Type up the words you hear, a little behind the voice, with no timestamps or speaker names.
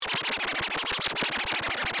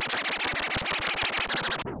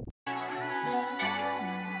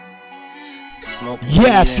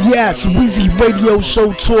Yes, Weezy Radio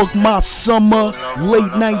Show Talk My Summer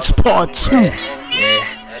Late Nights Part 2.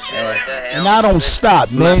 And I don't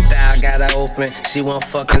stop, man.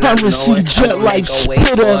 Currency, Jet Life,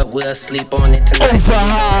 Spitter, we'll sleep on it tonight. Over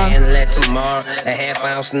High, and let tomorrow a half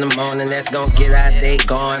ounce in the morning. That's gonna get our day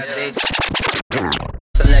gone.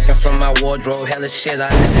 Selecting from my wardrobe, hella shit I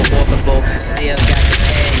never wore before. Still got the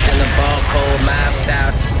tags and the barcode, mob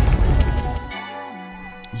style.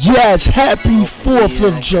 Yes, happy 4th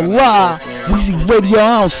of July. Weezy Radio,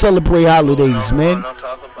 I don't celebrate holidays, man.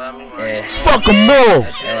 Fuck them all.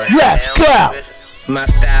 Yes, go. My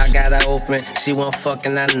style got her open, she won't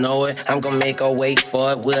fucking, I know it. I'm gonna make her wait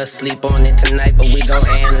for it. We'll sleep on it tonight, but we gon'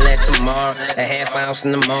 handle it tomorrow. A half ounce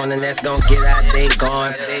in the morning, that's gonna get our day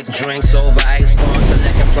gone. Drinks over ice pouring,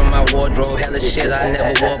 selecting from my wardrobe. Hella shit I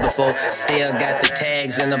never wore before. Still got the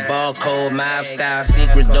tags and the barcode. Mob style,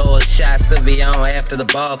 secret doors, shots of Vion after the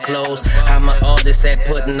bar closed. I'm an artist at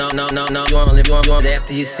putting on, no. You only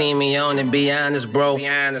after you see me on it. Be honest, bro.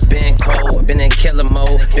 Been cold, been in killer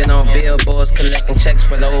mode, been on billboards collecting checks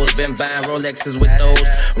for those, been buying Rolexes with those.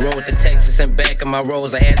 Rode to Texas and back of my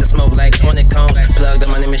rolls. I had to smoke like 20 cones. Plugged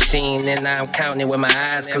them on the machine and now I'm counting it with my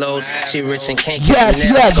eyes closed. She rich and can't get yes,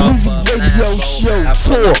 Weezy Radio Show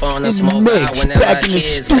Talk in the mix, back in the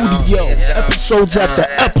studio, episodes after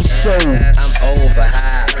episode. I'm over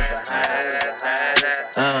high.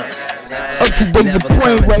 Up to date the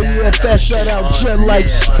brain right here. Fast shout out Jet Life,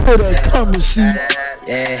 Spitter, Currency.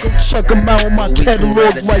 Yeah. Go check them out on my catalog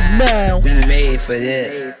right now. We made for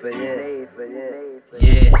this.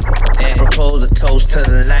 Yeah. Propose a toast to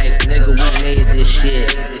the life, nigga. We made this shit.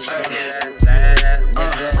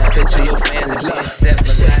 Picture your family being set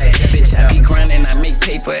for life. Bitch, I be grinding, I make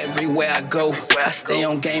paper everywhere I go. I stay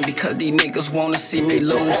on game because these niggas wanna see me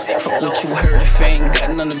lose. Fuck what you heard, if it ain't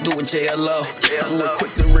got nothing to do with JLO. I'm real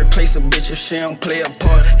quick to replace a bitch if she don't play a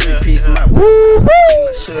part. 3-piece my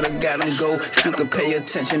I should've got them go. If you could pay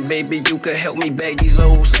attention, baby, you could help me bag these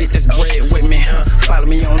O's. Get this bread with me, huh? Follow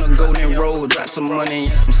me on the golden road. Drop some money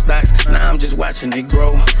and some stocks. Now I'm just watching it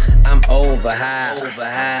grow. I'm over high.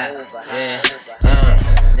 Yeah.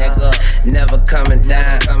 Nigga, never coming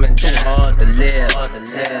down, too hard to live.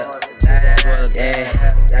 Yeah.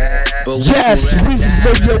 But yes, Weezy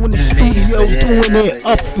Radio in the studio doing it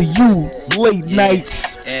up for you. Late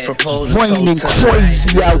nights, raining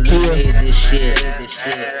crazy out there. This shit.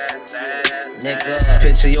 Nigga,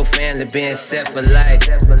 picture your family being set for life.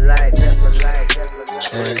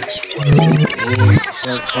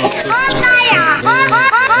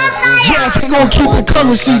 Yes, we gon' keep the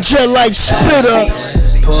Currency, Jet Life, Spitter.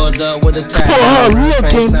 Pulled up with a tie. Call her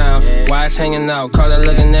looking. Watch hanging out, call her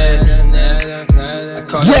looking at it.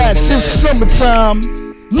 Yes, it's summertime.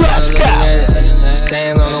 Let's go.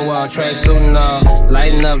 Stand on the wall, track suit and all.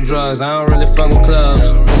 Lighting up drugs, I don't really fuck with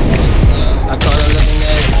clubs. I call her looking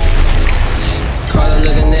at it. Call her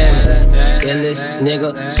looking at it. Illest nigga,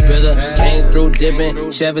 spitter, came through dipping.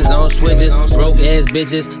 Chevys on switches, broke ass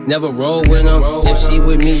bitches, never roll with them. If she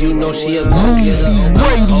with me, you know she a go getter. I'm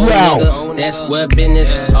a cold nigga, that square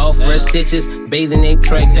business, all fresh stitches, bathing in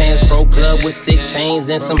track pants, pro club with 6 chains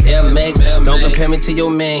and some Air Max. Don't compare me to your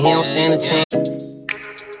man, he don't stand a chance.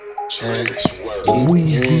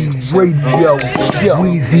 Weezy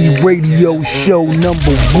Radio Show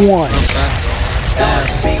 #1.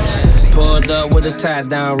 Pulled up with a tie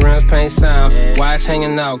down, rims paint sound. Watch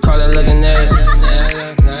hanging out, call her looking at it.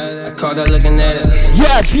 I caught her looking at it.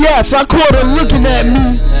 Yes, I caught her looking at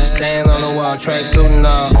me. Stand on the wall, track suit and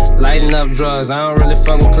all. Lighting up drugs, I don't really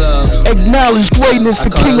fuck with clubs. Acknowledge greatness, the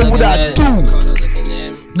king of what I do.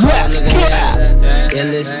 Yes, get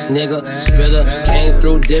Illest nigga, spitter, came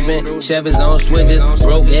through dipping. Chevys on switches,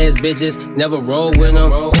 broke ass bitches, never roll with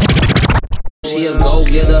them. She a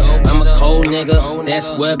go-getter, I'm a cold nigga, that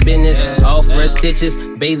square business, all fresh stitches,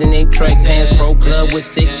 bathing in track pants, pro club with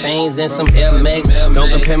 6 chains and some Air Max.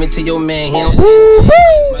 Don't compare me to your man, he don't stand a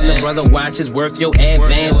chance. My little brother watch is worth your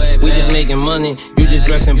advance. We just making money, you just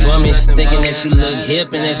dressing bummy, thinking that you look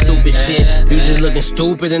hip and that stupid shit. You just looking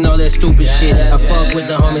stupid and all that stupid shit. I fuck with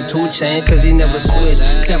the homie 2 Chainz, cause he never switched.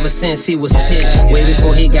 Ever since he was tick, way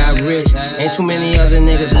before he got rich. Ain't too many other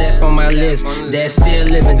niggas left on my list that still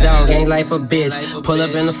living, dog, ain't life a bitch. Pull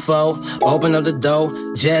up in the 4, open up the door.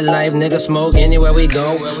 Jet Life, nigga smoke anywhere we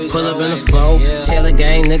go. Pull up in the 4, Taylor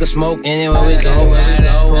gang, nigga smoke anywhere we go.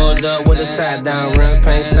 Pulled up with a tie down, rims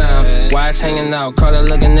paint sound. Watch hanging out, caught her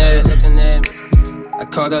looking at it. I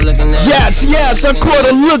caught her looking at it. Yes, I caught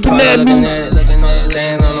her looking at me.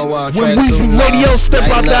 Stand on the wall, when Weezy Radio step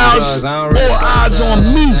out the house, all eyes on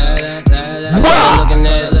me. Wow,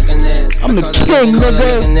 I'm the king,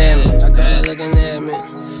 nigga.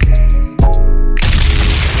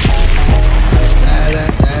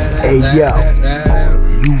 Yo,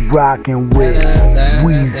 you rockin' with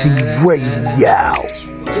Weezy Radio.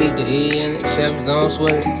 Keep the E in it, Chevy's on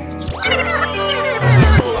sweat.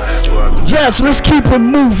 Yes, let's keep it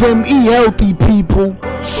moving, eat healthy, people.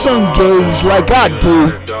 Sun gaze like I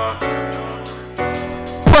do.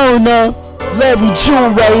 Burner, Larry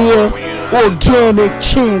June right here. Organic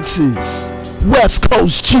Chances. West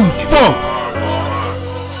Coast G-Funk.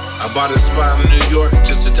 I bought a spot in New York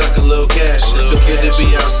just to tuck a little cash. It feel good to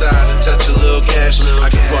be outside and touch a little cash. I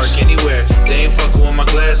can park anywhere, they ain't fucking with my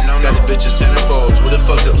glasses. Got the bitch in centerfolds with a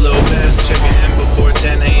fucked up little pass. Checking in before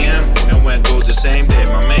 10 a.m. and went gold the same day.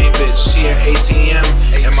 My main bitch, she at ATM.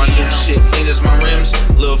 And my new shit clean as my rims.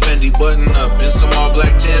 Lil Fendi button up in some all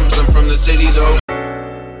black Timbs. I'm from the city though.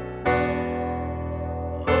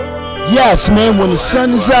 Yes, man, when the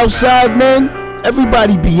sun is outside, man,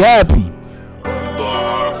 everybody be happy.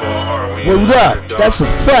 Word up, that's a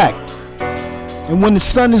fact. And when the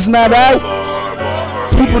sun is not out,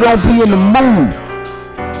 people don't be in the mood.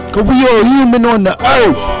 Cause we all human on the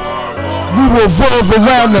earth. We revolve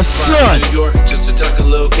around the sun. New York just to tuck a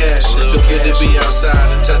little cash. It feel good to be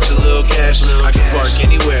outside and touch a little cash. I can park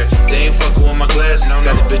anywhere, they ain't fucking with my glasses.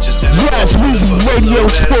 Got the bitches in the Yes, Weezy Radio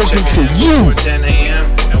talking to you. 10 a.m.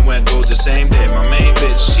 and went gold the same day. My main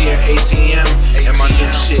bitch, she at ATM. And my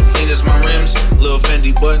new shit clean as my rims. Lil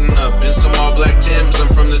Fendi button up in some all black Timbs. I'm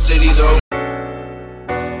from the city though.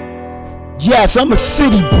 Yes, I'm a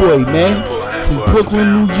city boy, man. From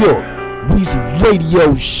Brooklyn, New York. Weezy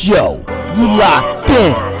Radio Show. You locked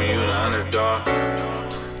in.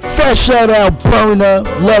 Fat shout out Burner,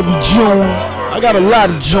 Larry June. I got a lot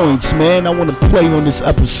of joints, man. I want to play on this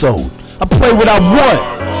episode. I play what I want.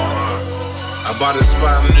 I bought a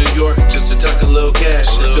spot in New York just to tuck a little cash.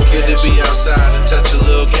 It feel good to be outside and touch a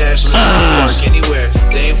little cash. Park anywhere,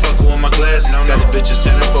 they ain't fucking with my glasses. Got the bitch in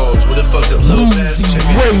centerfolds with a fucked up little pass.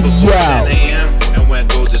 Checking in before 10 a.m. and went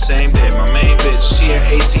gold the same day. My main bitch, she at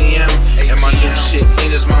ATM. And my new shit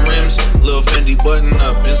clean as my rims. Lil Fendi button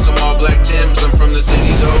up in some all black Timbs. I'm from the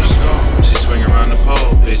city though. She swing around the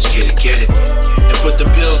pole, bitch, get it. And put the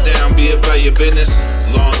pills down, be about your business.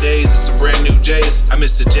 Long days and some brand new J's. I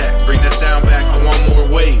miss the jack, bring that sound back. I want more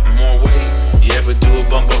weight. You ever do a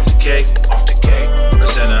bump off the cake? Or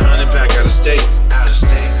send 100 pack out of state?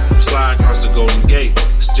 I'm sliding across the Golden Gate.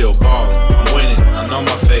 Still ballin', I'm winning, I know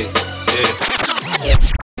my fate.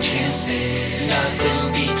 Yeah.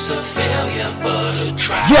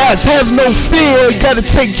 Yes, have no fear. Gotta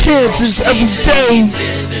take chances every day.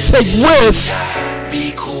 Take risks.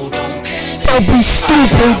 Don't be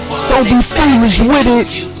stupid. Don't be foolish with it.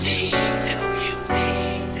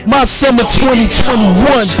 My summer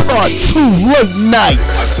 2021 part 2 late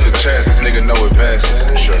nights. I took chances, nigga know it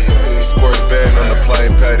passes. Sports betting on the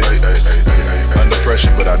plane paddock. Under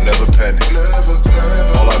pressure, but I never panic.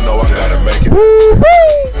 All I know, I gotta make it.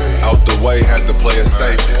 Out the way, had to play it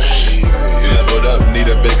safe. Leveled up, need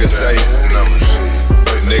a bigger safe.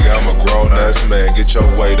 Nigga, I'm a grown ass man. Get your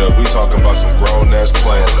weight up. We talking about some grown ass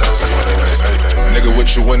plans. Nigga, what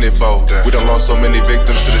you in it for? We done lost so many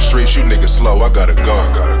victims to the streets. You niggas slow. I gotta go.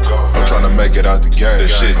 I'm trying to make it out the game.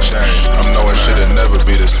 This shit changed. I'm knowing shit'll never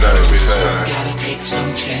be the same. Gotta take some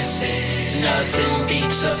chances. Nothing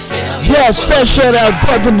beats a failure. Yes, fat shout out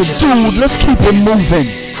Devin the Dude. Let's keep it moving.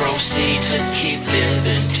 Proceed to keep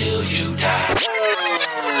living till you die.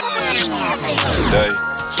 Today,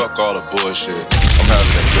 fuck all the bullshit. I'm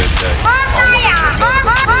having a good day. I don't wanna hear nothing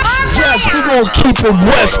but bullshit. Yes, we gon' keep it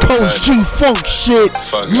West Coast G-Funk shit.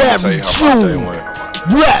 Fuck it, I'ma tell Larry you how my day June. went.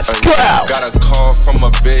 Let's go. Got a call from a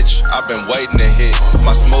bitch, I've been waiting to hit.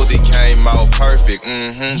 My smoothie came out perfect.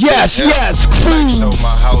 Yes, yes, cruise. Show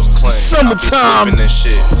my house clean. Summertime. I be and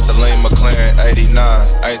shit. Celine McLaren 89,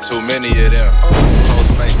 ain't too many of them.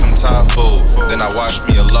 Post make some Thai food, then I wash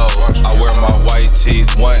me a load. I wear my white tees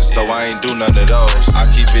once, so I ain't do none of those. I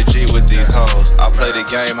keep it G with these hoes. I play the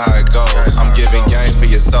game how it goes. I'm giving game for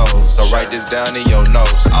your soul, so write this down in your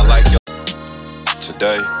notes. I like your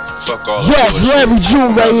today. Fuck all the Yes, bullshit. Larry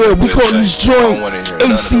June right here. We call this joint I don't wanna hear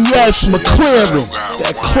none of the ACS bullshit. McLaren.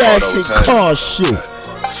 That classic car shit.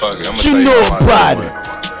 Fuck it, I'ma You tell you know how my about day it.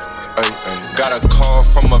 went. Got a call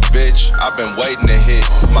from a bitch, I've been waiting to hit.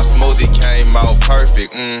 My smoothie came out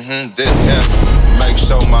perfect, this him. Make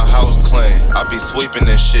sure my house clean, I be sweeping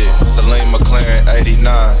this shit. Celine McLaren 89,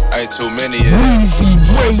 ain't too many of them. Weezy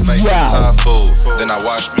Make some Thai Radio. food, then I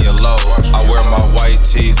wash me a load. I wear my white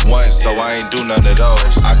tees once, so I ain't do none of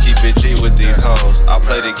those. I keep it G with these hoes, I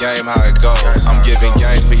play the game how it goes. I'm giving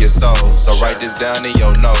game for your soul, so write this down in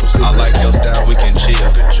your notes. I like your style, we can chill.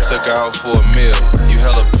 Took her out for a meal, you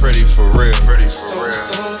hella pretty for real. So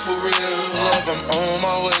for real, love, I'm on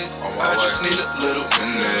my way. I just need a little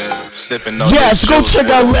minute. sipping on yes, go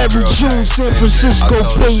check out Larry June, San Francisco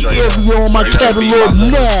Bay Area on my catalog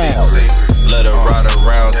now. Let her ride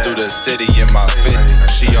around through the city in my 50.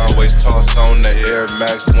 She always toss on the Air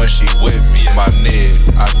Max when she with me. My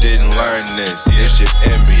nigga, I didn't learn this, it's just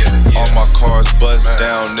in me. All my cars bust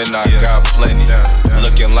down, then I got plenty.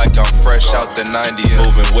 Looking like I'm fresh out the 90s,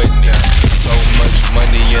 moving Whitney. So much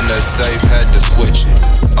money in the safe, had to switch it.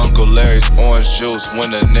 Uncle Larry's orange juice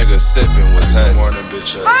when a nigga sipping was had.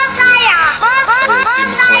 ASC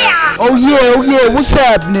McLaren. Oh yeah, what's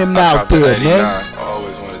happening out there, man? I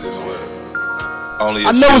always wanted this whip. Only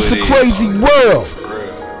I know it's a crazy world.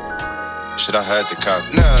 Shit, I had to cop.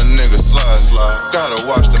 Now nigga slide. Gotta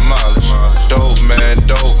watch the mileage. Dope man,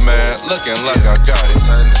 looking like I got it.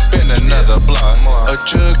 Been another block. A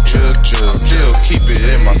jug. Still keep it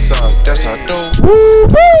in my sock. That's how dope.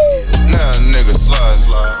 Now nigga slide.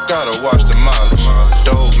 Gotta watch the mileage.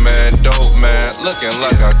 Dope man, looking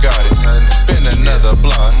like I got it. Been another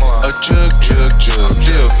block. A jug.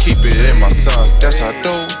 Still keep it in my sock. That's how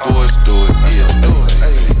dope boys do it. Yeah, do it.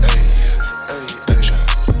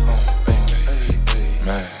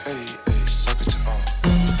 Man, suck it to me.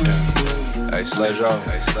 Hey, Sledge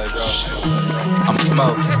I'm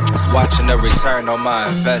smoking, watching the return on my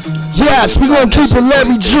investment. Yes, we gonna keep it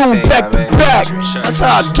Larry June back to back. That's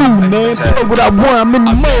how I do, man. Play what I want, I'm in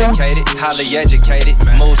the mode. Highly educated,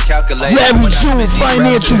 moves calculated. Larry June,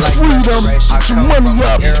 financial freedom. Get your money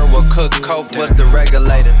up. Era will cook coke, was the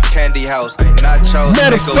regulator. Candy house, nachos.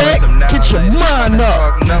 Matter of fact, get your mind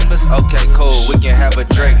up. Numbers, okay, cool. We can have a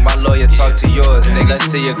drink. My lawyer talk to yours, nigga. Let's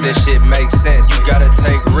see if this shit makes sense. You gotta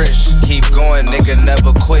take risks, keep going, nigga.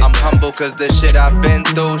 Never quit. I'm humble 'cause the shit I've been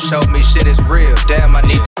through showed me shit is real. Damn, I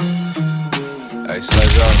need. Hey,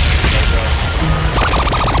 Sledge up.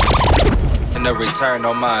 And the return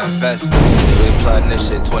on my investment. We plotting this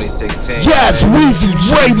shit 2016. Yes, Weezy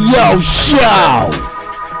Radio Show.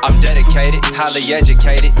 I'm dedicated, highly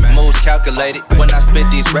educated, moves calculated. When I spit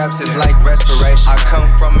these raps, it's like respiration. I come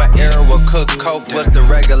from an era where cook coke was the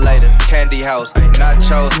regulator. Candy house,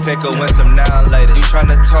 nachos, pickle, win some now later. You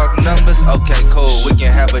tryna talk numbers? Okay, cool, we can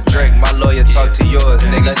have a drink. My lawyer talk to yours,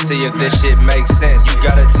 nigga. Let's see if this shit makes sense. You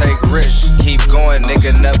gotta take risks, keep going,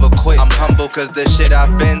 nigga, never quit. I'm humble 'cause the shit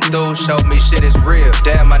I've been through showed me shit is real.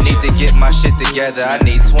 Damn, I need to get my shit together. I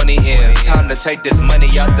need 20 M. Time to take this money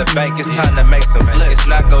out the bank. It's time to make some flips. It's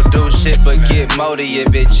not go do shit but get moldy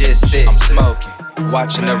if it just sits. I'm smoking,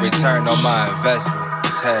 watching the return on my investment.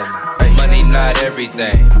 It's happening. Money not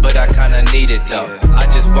everything, but I kinda need it though. I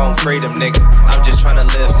just want freedom, nigga. I'm just tryna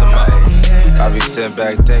live some more. I be sitting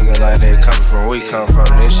back thinking like they coming from where we come from.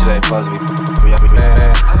 This shit ain't supposed to be for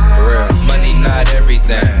real. Money not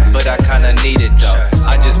everything, but I kinda need it though.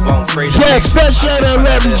 I just want freedom. Yeah, special out of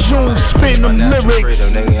Larry June spitting them lyrics.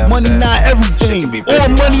 Money not everything. All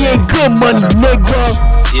money ain't good money, nigga.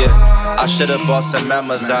 Yeah, I should've bought some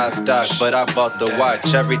Amazon stock, but I bought the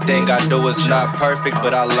watch. Everything I do is not perfect,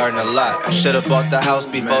 but I learn a lot. I should've bought the house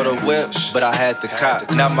before the whip, but I had the cop.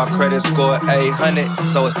 Now my credit score 800,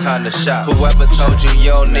 so it's time to shop. Whoever told you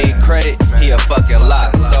you don't need credit, he a fucking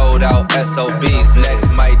lie. Sold out SOBs,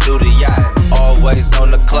 next might do the yacht. Always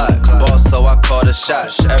on the clock, boss, so I call the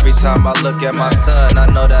shot. Every time I look at my son, I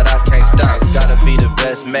know that I can't stop. Gotta be the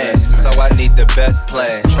best man, so I need the best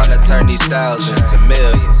plan. Tryna turn these thousands to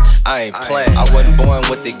millions. I ain't playing. I wasn't born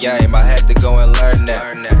with the game, I had to go and learn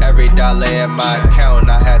that. Every dollar in my account,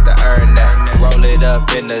 I had to earn that. Roll it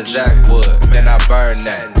up in the Zachwood, then I burn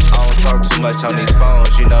that. I don't talk too much on these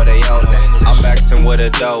phones, you know they own that. I'm asking where the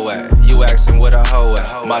dough at, you asking where the hoe at.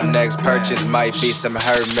 My next purchase might be some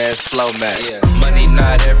Hermes Flow Max. Money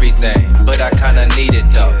not everything, but I kinda need it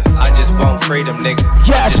though. I just want freedom, nigga.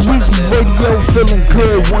 Yes, Weezy Radio feeling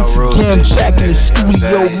good once again. Back in the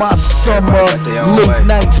studio, my summer late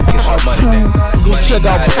nights part 2. Go check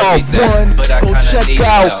out part 1. Go check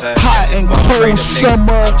out Hot and Cold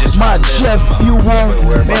Summer. My jet fuel.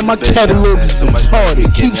 Man, my catalog is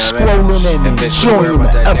retarded. Keep scrolling and enjoying the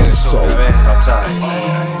episode.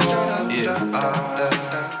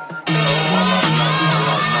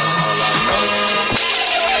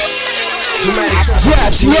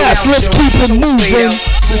 Yes, let's keep it moving.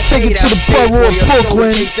 Let's take it to the borough of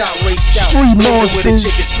Brooklyn. Street Monsters,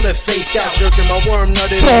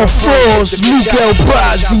 Tom Frost, Miguel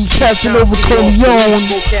Brazzi, Casanova Corleone.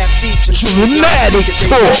 Dramatic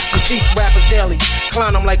talk.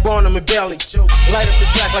 Clown, I'm like Barnum and Bailey. Light up the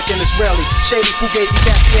track like an Israeli. Shady Fugazi,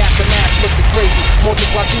 catch the aftermath, looking crazy.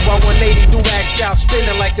 Multiply 2 by 180, do rag style,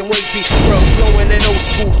 spinning like them waves be. Drill blowing and old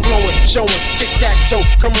school flowing. showing tic-tac-toe,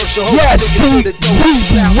 commercial hoes. Yes, dude,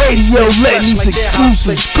 Weezy Radio letting these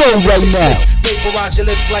exclusives go right now. Vaporize your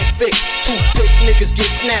lips like fix. Toothpick niggas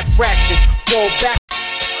get snap fractured. Fall back.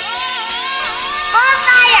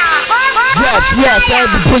 Yes, I had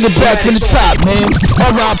to bring it back to the top, man.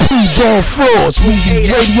 R.I.P. Dawn Frost, Weezy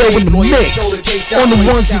Radio in the mix, on the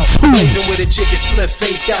ones and twos. With a chicken split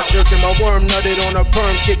face out, jerking my worm nutted on a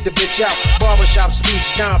perm, kick the bitch out. Barbershop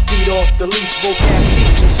speech, 9 feet off the leech. Vocab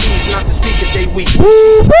teach them scenes not to speak if they weak.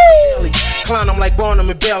 Clown them like Barnum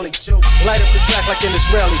and Bailey. Light up the track like an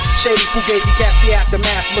Israeli. Shady Fugazi cast the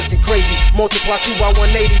aftermath, looking crazy. Multiply 2 by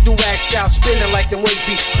 180, do-rag style, spinning like them waves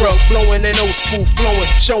be drug blowing and old school flowing,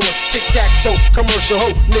 showing tic-tac-toe, commercial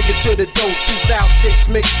hoe, niggas to the dough. 2006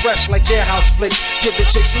 mixed fresh like jailhouse flicks. Give the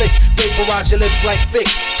chicks licks, vaporize your lips like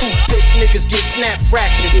fix. Toothpick niggas get snap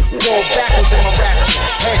fractured. Fall backwards in my rapture.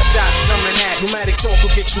 Headshots coming at. Dramatic talk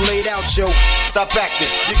will get you laid out, Joe. Stop acting,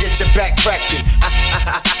 you get your back cracked.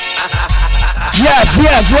 Yes,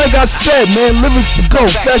 like I said, man, lyrics to go.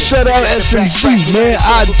 Fat shout out SMC, man.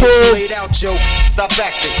 I do. Stop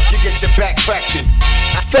acting, you get your back cracked.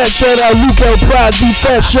 Fat shout out Luke El Prazi.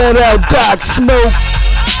 Fat shout out Doc Smoke.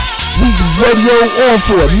 Weezy Radio on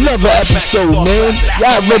for another episode, man.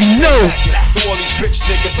 Y'all already know. To all these bitch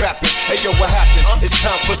niggas rapping, hey yo, what happened? It's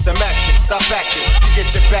time for some action. Stop acting, you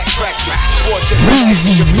get your back cracked.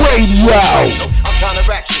 Weezy Radio. I'm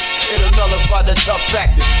counteractions, it'll nullify the tough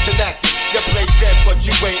acting. Tenacting, you play dead but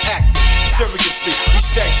you ain't acting. Seriously, we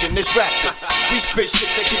sanction this rapping. We spit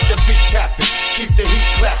shit that keep the feet tapping, keep the heat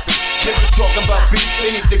clapping. Niggas talking about beef,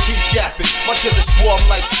 they need to keep yapping. My killers swarm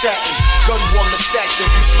like statin. Gun warm the stacks and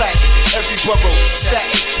be flattened. Every borough,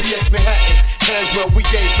 statin, PX Manhattan. Handbro, we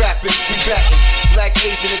ain't rapping, we batting. Black,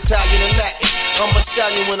 Asian, Italian, and Latin. I'm a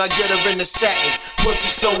stallion when I get her in the satin. Pussy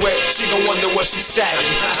so wet, she gon' wonder what she satin.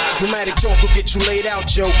 Dramatic talk will get you laid out,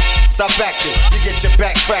 Joe. Stop acting, you get your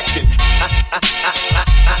back cracked.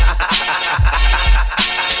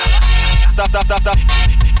 Stop.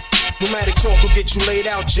 Dramatic talk will get you laid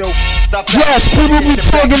out, Joe. Stop. Yes, people be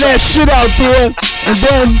talking that shit out there, and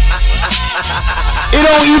then it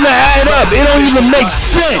don't even add up. It don't even make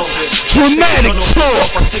sense. Dramatic talk.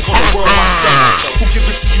 Who give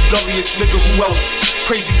it to you, gulliest nigga? Who else?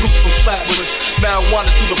 Crazy Luke from Flatwoods. Marijuana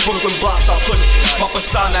through the Brooklyn Bronx. I put my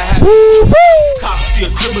persona hat. Cops see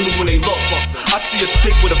a criminal when they look. I see a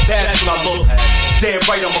dick with a badge when I look. Damn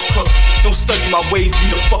right, I'm a crook. Don't study my ways,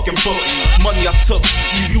 read a fucking book. Money I took,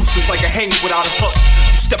 you useless like a hanger without a hook.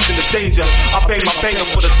 You stepped into danger, I bang my banger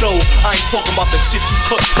for the dough. I ain't talking about the shit you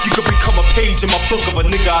cook. You could become a page in my book of a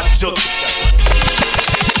nigga I jukes.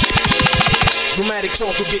 Dramatic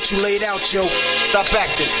talk will get you laid out, Joe. Stop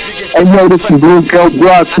acting, you get your. Hey yo, this is Luke El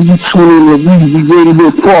Prazi. You tuning in to Weezy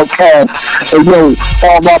Radio podcast. Hey yo,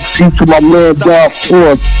 all my peace to my man Dawn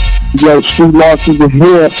Frost. Yo, Street Monsters are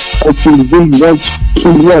here. OTV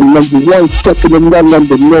 121, number 1, second and not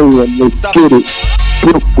number 9. Let's get it.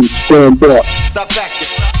 Brooklyn, stand up. Stop acting.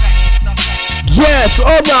 Yes,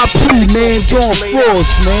 R.I.P. man, Dawn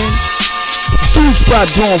Frost, man. Produced by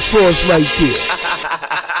Dawn Frost right there.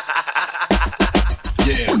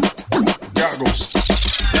 Yeah, goggles.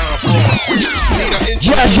 Dawn Frost.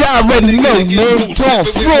 Yes, y'all already know, man. Dawn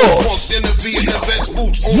Frost.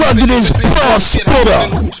 Rugged as boss spitter.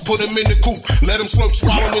 Put him in the coop. Let him slurp,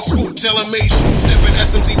 swallow, and scoop. Tell him ain't shoot. Stepping,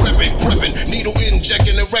 SMZ repping, prepping. Needle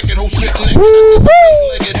injecting the record. Whole split neck.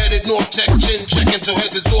 Legged headed north tech. Chin checking till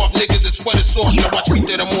heads is off. Niggas is sweat is soft. Now watch me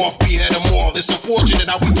dead them off. Behead them all. It's unfortunate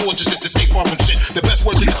how we torture shit to stay far from shit. The best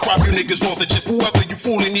word to describe you niggas off the chip. Whoever you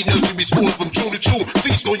fooling need nerves to be schooling from true to true.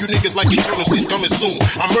 Feast on you niggas like eternal sleep's coming soon.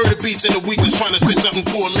 I murder beats in the weekends trying to spit something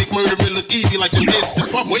to and make murder look easy like them dances to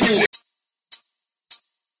fuck when you.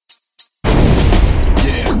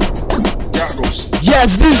 Yeah, goggles.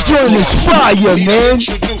 Yes, this joint is fire, man.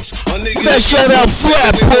 Let's shout out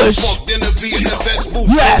Flatbush.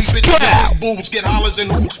 Yes, clap. Get hollers and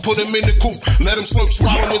hoots, put him in the coop. Let him slurp,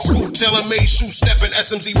 swallow, and scoop. Tell him ain't shoot, stepping,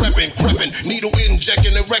 SMZ repping, crepping. Needle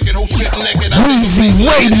injecting the record, whole strip naked. Weezy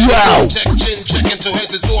Radio. Check, chin checking till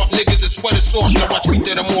heads is off. Niggas is sweat is soft. Now watch me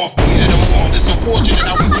dead them off, behead them all. It's unfortunate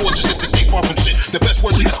how we torture shit to stay far from shit. The best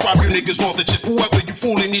word to describe you niggas off the chip. Whoever you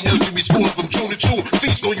fooling need nerves to be schooling from true to true.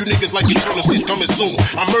 Feast on you niggas like eternal sleep's coming soon.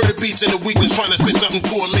 I murder beats in the weekends trying to spit something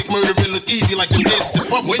to and make murder look easy like them dances to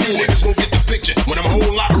fuck. When you niggas gon' get the picture? When I'm a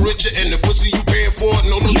whole lot richer and the pussy you paying for,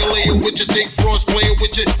 no looking laying with you, think Frost playing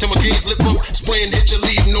with you. Till my gaze slip up, spraying hit you,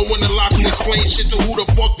 leave no one allowed to explain shit to who the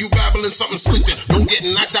fuck you babbling something slick to. Don't get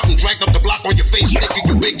knocked out and dragged up the block on your face, nigga.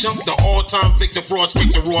 You big jump, the all-time Victor Frost,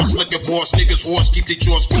 kick the raw, slick your boss, niggas horse, keep their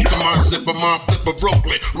jaws close to my zipper, my flipper,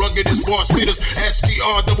 Brooklyn, rugged as boss speeders, STREET,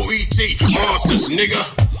 monsters, nigga.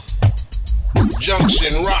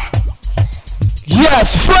 Junction Rock.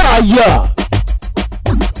 Yes, fire.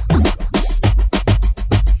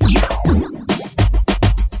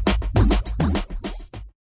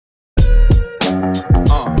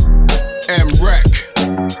 M-Rec.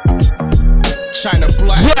 China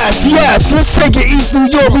Black. Yes, let's take it East New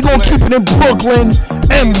York. We gonna keep it in Brooklyn.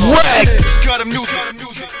 M-Rec.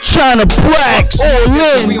 China Black, all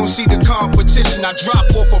in. We don't see the competition. I drop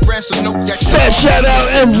off a ransom note that you Fat shout out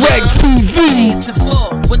M-Rec TV.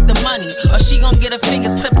 With the money, or she gon' get her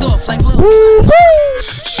fingers clipped off like Lil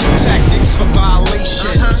Shoot tactics for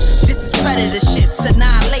violations. This is predator shit,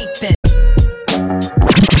 annihilate them.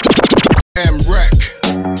 M-Rec.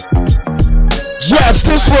 Yes,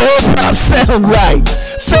 this what hip hop sound like.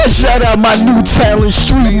 Fat shout out my new talent,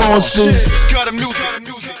 Street Monsters.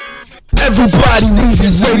 Everybody needs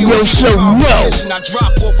a radio show, no. I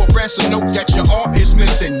drop off a ransom note that your art is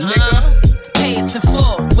missing, nigga. Pay us in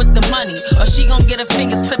full with the money, or she gon' get her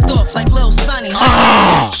fingers clipped off like Lil Sonny.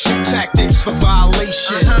 Shoot tactics for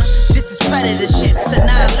violations. This is predator shit,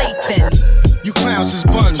 annihilate them. You clowns is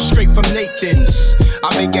buns straight from Nathan's.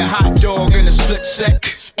 I make a hot dog in a split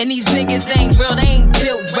sec. And these niggas ain't real, they ain't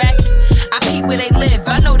built wreck. I peep where they live,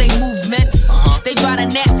 I know they movements. They drive a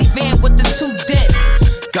nasty van with the 2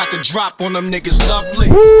 dents. Got the drop on them niggas lovely.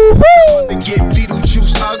 They get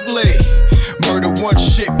Beetlejuice ugly. Murder one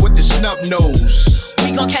shit with the snub nose.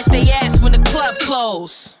 We gon' catch they ass when the club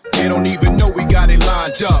close. They don't even know we got it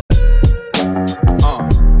lined up.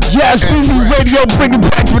 Yes, Busy Radio, bring it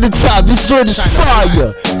back from the top. This joint is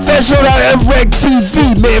fire. Fat shout out M-Rec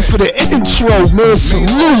TV, man, for the intro, man.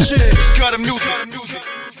 Salute.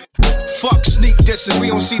 Fuck sneak dissing,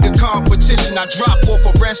 we don't see the competition. I drop off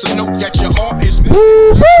a ransom note that your art is missing.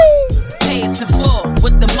 Pay us in full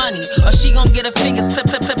with the money, or she gon' get her fingers clip,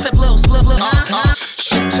 Lil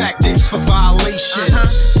Shoot tactics for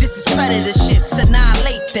violations. This is predator shit,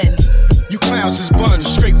 annihilate them. You clowns is buns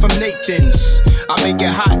straight from Nathan's. I make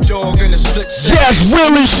a hot dog in a split second. Yes,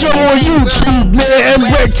 really show on YouTube, man.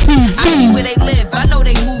 M-Rec TV. Where they live, I know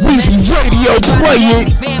they move. Weezy Radio, play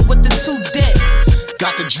it. Van with the 2 dents.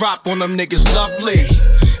 Got the drop on them niggas lovely.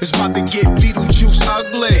 It's about to get Beetlejuice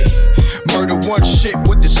ugly. Murder one shit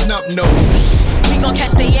with the snub nose. We gon'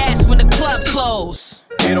 catch they ass when the club close.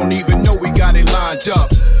 They don't even know we got it lined up.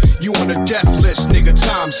 You on the death list, nigga,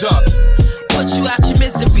 time's up. Put you out your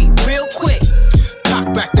misery real quick.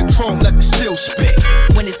 Cock back the chrome, let the steel spit.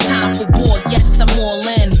 When it's time for war, yes, I'm all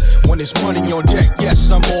in. When there's money on deck, yes,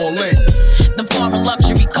 I'm all in. Them foreign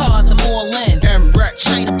luxury cars, I'm all in. M-Rec,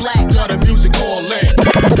 China Black, got the music all in.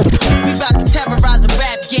 We bout to terrorize the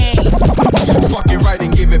rap game. Fuck it right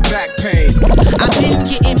and give it back pain. I've been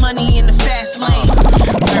getting money in the fast lane.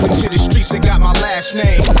 Married to the streets, they got my last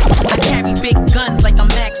name. I carry big guns like I'm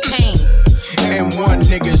Max Payne. M1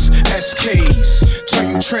 niggas, SKs. Turn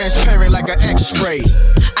you transparent like an X-ray.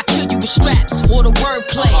 I kill you with straps or the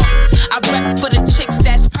wordplay. I rep for the chicks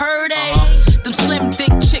that's purdy. Them slim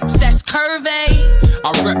thick chicks that's curvy.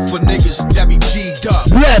 I rep for niggas that be G'd up.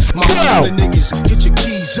 Let's my go. The niggas, get your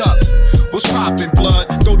keys up. What's poppin', blood?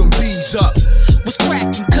 Throw them bees up. What's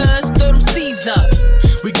crackin', cuz? Throw them C's up.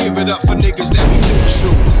 We give it up for niggas that be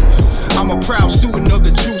neutral. I'm a proud student of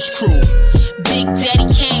the Juice Crew. Big Daddy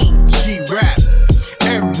Kane, G-Rap,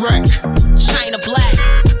 M-Rec, China Black.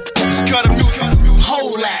 It's got a new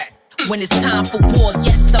whole lot. When it's time for war,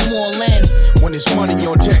 yes, I'm all in. When it's money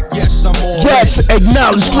on deck, yes, I'm all in. Yes,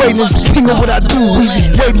 acknowledge greatness, king of what I do.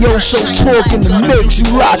 Weezy Radio Show, talk in the mix, you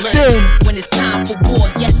locked in. When it's time for war,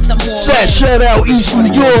 yes, I'm all in. Fat shout out East New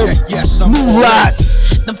York, new lots.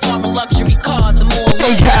 Them foreign luxury cars, I'm all in.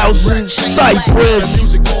 Big houses, Cypress.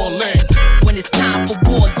 Music all in. When it's time for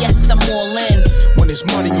war, yes, I'm all in. When it's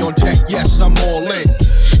money on deck, yes, I'm all in.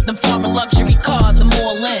 Them foreign luxury cars, I'm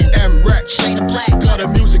all in. M-Rec, China Black, got the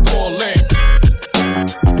music all in.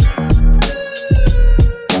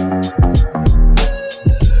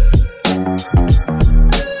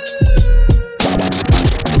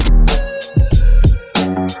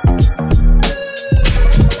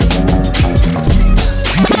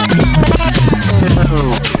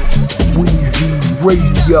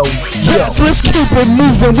 Radio. Yes, let's keep it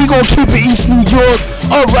moving. We gon' keep it East New York.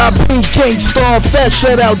 R.I.P. Gangstar. Fat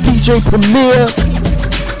shout out DJ Premier.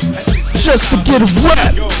 Just to get a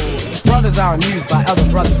rap. Brothers are amused by other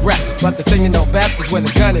brothers' reps, but the thing you know best is where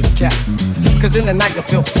the gun is kept. Cause in the night you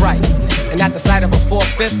feel fright, and at the sight of a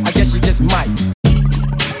 4/5, I guess you just might.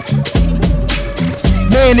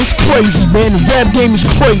 Man, it's crazy, man. The rap game is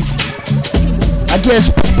crazy. I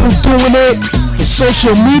guess people doing it in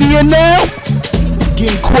social media now.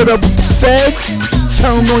 Getting caught up with the feds,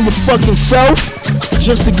 telling on your fucking self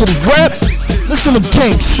just to get a rap. Listen to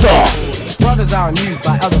Gangstar. Brothers are amused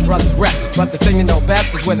by other brothers' reps, but the thing you know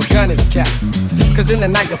best is where the gun is kept. Cause in the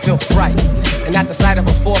night you'll feel fright, and at the sight of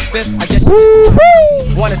a 4/5, I guess you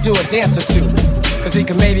just wanna do a dance or two. Cause he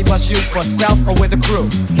can maybe bust you for self or with a crew.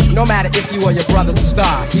 No matter if you or your brother's a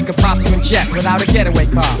star, he could pop you in jet without a getaway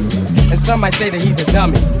car. And some might say that he's a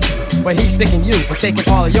dummy, but he's sticking you and taking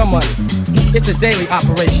all of your money. It's a daily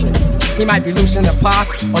operation. He might be loose in the park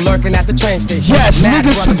or lurking at the train station. Yes,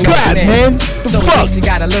 niggas forgot, man. So he thinks he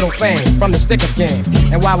got a little fame from the stick-up game.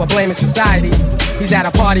 And while we're blaming society, he's at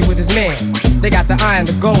a party with his man. They got the eye and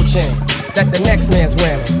the gold chain that the next man's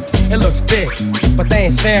wearing. It looks big, but they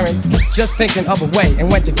ain't staring, just thinking of a way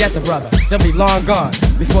and when to get the brother. They'll be long gone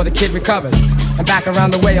before the kid recovers. And back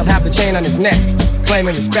around the way he'll have the chain on his neck,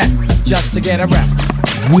 claiming respect just to get a rap.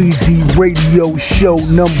 Weezy Radio Show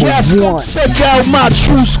number 1. Check out my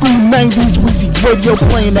true school 90s Weezy Radio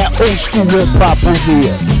playing that old school hip hop over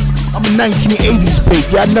here. I'm a 1980s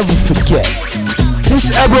baby, I never forget.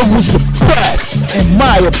 This era was the best, in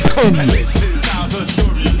my opinion.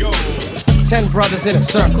 10 brothers in a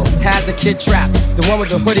circle, had the kid trapped. The one with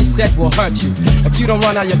the hoodie said will hurt you if you don't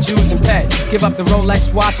run out your dues and pay. Give up the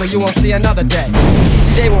Rolex watch or you won't see another day.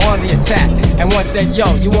 See, they were on the attack, and one said,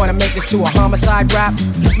 yo, you wanna make this to a homicide rap?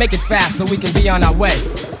 Make it fast so we can be on our way.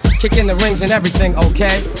 Kick in the rings and everything,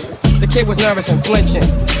 okay? The kid was nervous and flinching,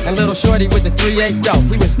 and little Shorty with the 3-8, yo,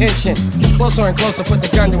 he was inching. Closer and closer, put the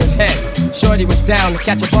gun to his head. Shorty was down to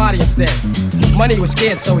catch a body instead. Money was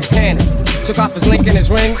scared, so he panicked. Took off his link and his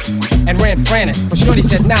rings, and ran frantic. But Shorty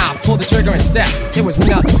said, nah, pull the trigger and step. It was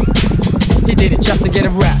nothing. He did it just to get a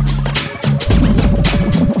rap.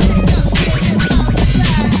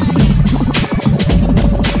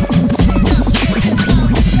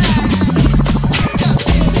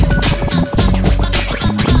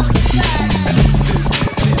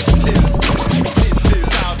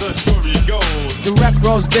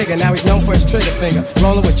 Grows bigger, now he's known for his trigger finger.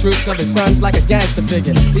 Rolling with troops of his sons like a gangster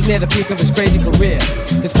figure. He's near the peak of his crazy career.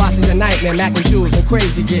 His posse's a nightmare, Mac and Jules and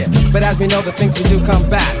crazy gear. But as we know, the things we do come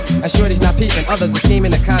back. And Shorty's not peeping, others are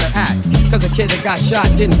scheming to counteract. Cause the kid that got shot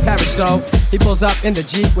didn't perish, so he pulls up in the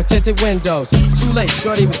Jeep with tinted windows. Too late,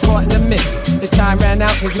 Shorty was caught in the mix. His time ran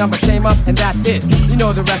out, his number came up, and that's it. You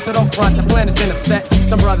know the rest, so don't front, the plan has been upset.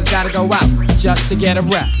 Some brothers gotta go out just to get a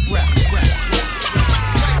rap.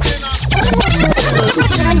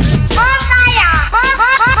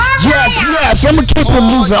 Yes, I'ma keep it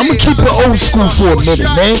moving. I'ma keep it old school for a minute,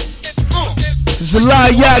 man. There's a lot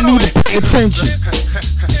of y'all need to pay attention.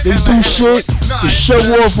 They do shit to show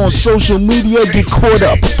off on social media, get caught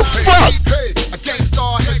up. What the fuck?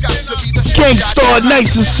 Gangstar,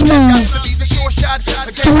 nice and smooth.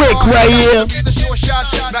 Quick right here.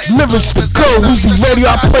 Lyrics to go. Weezy Radio,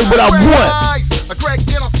 I play what I want.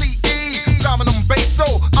 So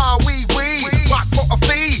are we rock for a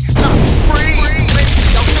fee, not free. Maybe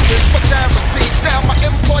I'll do it for charity. Now my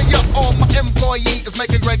employer or my employee is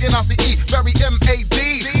making Greg and RCE very MAD.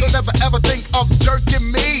 Don't ever ever think of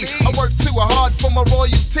jerking me. I work too hard for my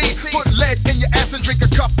royalty. Put lead in your ass and drink a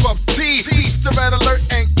cup of tea. Easter Red Alert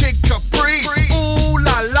and Kid Capri. Ooh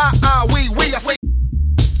la la, ah wee wee. I say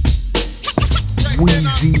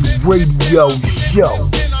Weezy Radio Show.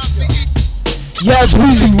 Yes,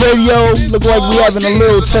 Weezy Radio. Look like we having a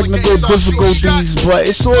little technical difficulties, but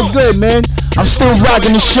it's all good, man. I'm still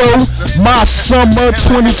rocking the show. My Summer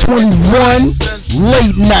 2021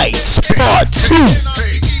 Late Nights Part 2.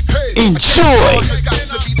 Enjoy.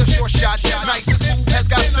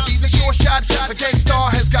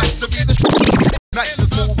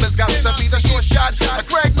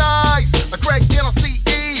 Greg Nice, Greg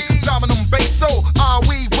NLCE, Dominum Basso, are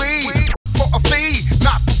we for a fee,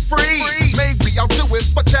 not for free. Maybe I'll do it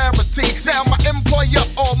for charity. Now my employer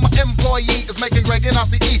or my employee is making Greg and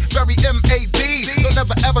RCE very MAD. Don't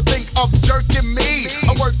ever ever think of jerking me.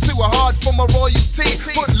 I work too hard for my royalty.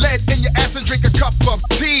 Put lead in your ass and drink a cup of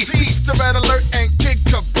tea. Easter Red Alert and Kid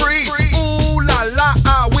Capri. Ooh la la,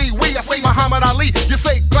 ah wee wee. I say Muhammad Ali, you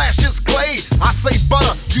say glass is clay. I say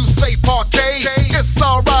butter, you say parquet. It's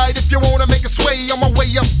alright if you wanna make a sway on my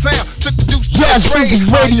way uptown. Took the deuce. Yes, Weezy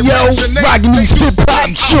Radio, rocking these hip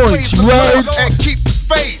hop joints, right? And keep the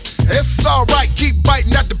faith. It's alright, keep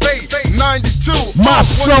biting at the bait. 92. My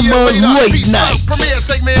Summer Late Nights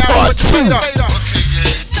Part 2.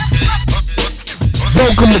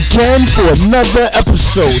 Welcome again for another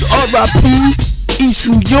episode. R.I.P. East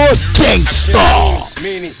New York Gangstar.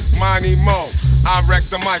 Meanie, miny, mo. I wreck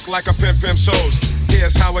the mic like a pimp shows.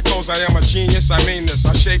 Here's how it goes, I am a genius, I mean this.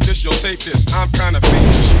 I shape this, you'll tape this, I'm kinda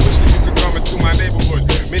famous. You wish that you could come into my neighborhood.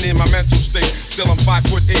 Meaning my mental state, still I'm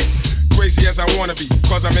 5'8". Crazy as I wanna be,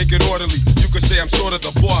 cause I make it orderly. You could say I'm sort of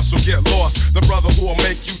the boss, so get lost. The brother who will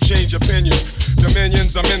make you change change opinions.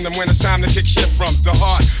 Dominions, I'm in them when it's time to kick shit from the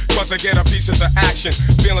heart. Cause I get a piece of the action.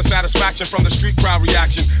 Feeling satisfaction from the street crowd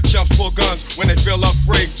reaction. Chumps pull guns when they feel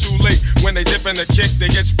afraid. Too late when they dip in the kick, they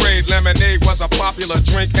get sprayed. Lemonade was a popular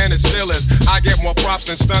drink and it still is. I get more props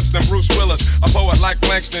and stunts than Bruce Willis. A poet like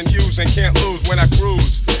Langston Hughes and can't lose when I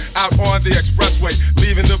cruise. Out on the expressway,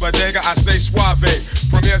 leaving the bodega, I say suave.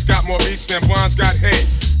 Premier's got more beats than Bonds got hate.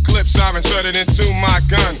 Clips are inserted into my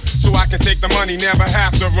gun, so I can take the money, never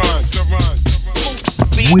have to run.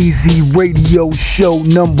 Weezy Radio Show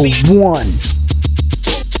number 1.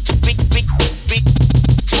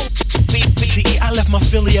 I left my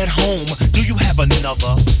Philly at home. Do you have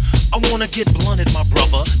another? I wanna get blunted, my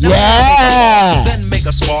brother. Yeah. Then make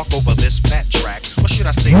a spark over this fat track. Or should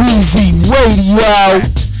I say Weezy Radio?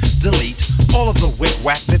 Delete all of the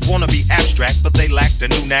wick-wack that wanna be abstract, but they lack the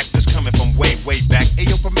new knack that's coming from way, way back.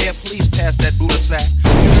 Ayo, Premier, please pass that Buddha sack.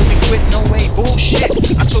 You know we quit, no way, bullshit.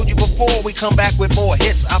 I told you before, we come back with more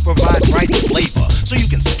hits. I provide right flavor, so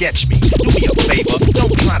you can sketch me. Do me a favor,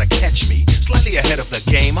 don't try to catch me. Slightly ahead of the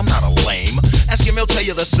game, I'm not a lame. Ask him, he'll tell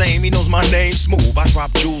you the same. He knows my name, smooth. I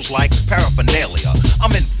drop jewels like paraphernalia.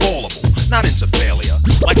 I'm infallible, not into failure.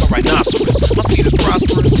 Like a rhinoceros, my speed is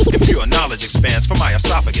prosperous, and pure knowledge expands from my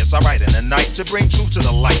esophagus. I write in the night to bring truth to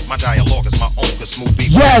the light. My dialogue is my own, cause smooth beat.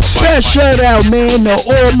 Yes, fair shout out, man, to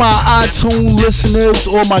all my iTunes listeners,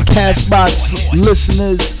 all my Castbox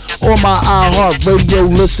listeners, all my iHeartRadio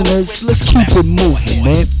listeners. Let's keep it moving,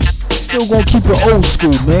 man. Still gonna keep it old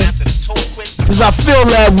school, man, cause I feel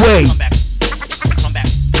that way.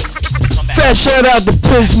 Fair shout out to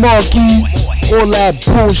Prince Marquis, all that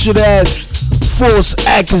bullshit ass false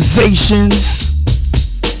accusations.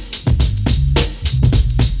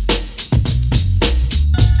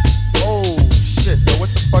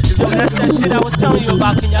 That's that shit I was telling you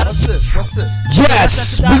about, Kenyatta. What's this?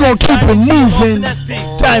 Yes, we gonna keep it moving.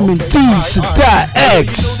 Diamond D, Sadat X.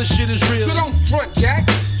 You know the shit is real. Sit on front, Jack.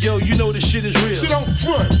 Yo, you know the shit is real. Sit on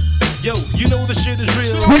front. Yo, you know the shit is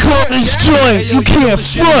real. We call this joint, you can't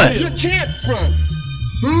front. You can't front.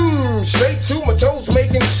 Straight to my toes,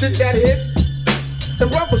 making shit that hit. And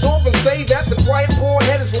brothers often say that the quiet poor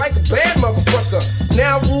head is like a bad motherfucker.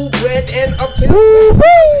 Now rule bred and uptown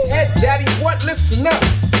head, daddy, what? Listen up.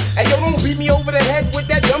 Hey, yo, don't beat me over the head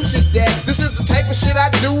with that dumb shit, dad. This is the type of shit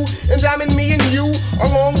I do, and I'm in me and you,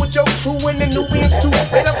 along with your crew and the Nubians too.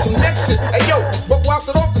 Made up some next shit. Hey, yo, but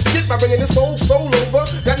whilst it off the skit by bringing this old soul over,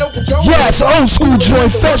 got no control. Yes, old school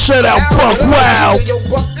joint, fair shout out, Buck Wow. Yo,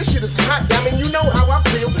 Buck, this shit is hot. I mean, you know how I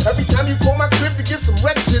feel. Every time you call my crib to get some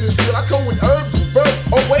wreck, shit is real. I come with herbs and verb,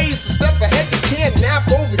 always a step ahead. You can't nap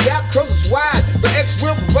on the gap, cause it's wide. The X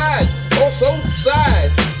will provide, also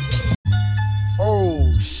decide. Oh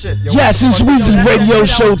shit. Yo, yes, it's Weezy Radio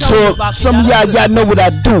Show talk. Some of y'all know what I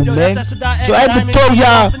do, man. So I had to throw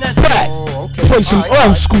y'all back. Play some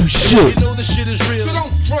old school shit. You know the shit is real. Sit on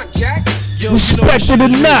front, Jack. Respect it or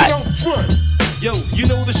not. Yo, you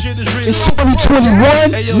know the shit is real. It's 2021.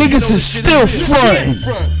 Niggas is still frontin'.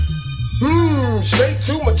 Straight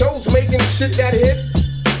to my toes, making shit that hit.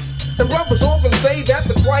 And brothers often say that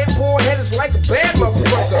the quiet poor head is like a bad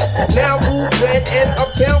motherfucker. Now rule bred and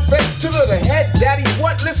uptown fed to the head, daddy,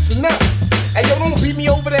 what? Listen up. Hey, yo, don't beat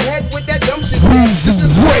me over the head with that dumb shit. This is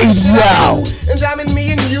the type of shit I do, and I'm in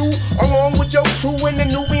me and you, along with your crew and the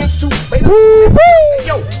Nubians too. Made up some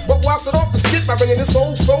hey, yo, but whilst it off the skit by bringing this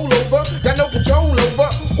old soul over, got no control over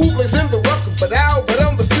who plays in the rucker, but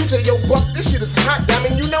I'm the future. Yo, Buck, this shit is hot. I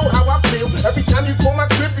mean, you know how I feel. Every time you call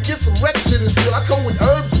my crib to get some wreck, shit is real. I come with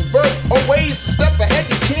herbs and verb, always a step ahead.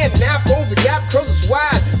 You can't nap on the gap, cause it's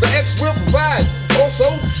wide. The X will provide, also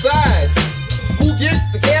decide who gets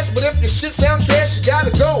the cash, but if your shit sound trash, you gotta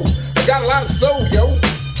go. I got a lot of soul, yo.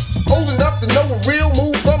 Old enough to know a real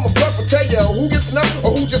move from a bluff. I tell ya who gets snuffed or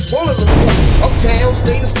who just wanna look rough. Uptown,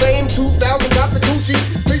 stay the same. 2000 got the Gucci.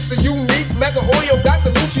 Piece the unique. Mega Oreo got the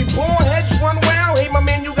Lucci. Ball heads run wild. Hey, my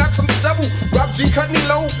man, you got some stubble. Rob G cut me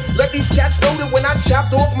low. Let these cats know that when I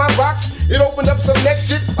chopped off my box, it opened up some next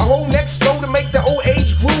shit. A whole next flow to make the old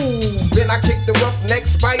age groove. Then I kicked the rough neck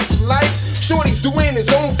spice life. Shorty's doing his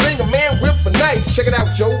own thing. A man with a knife. Check it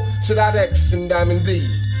out, Joe. Sadat X and Diamond D.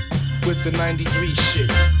 With the 93 shit.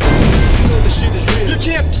 You know the shit is real. You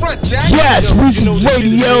can't front, Jack. Yes, Weezy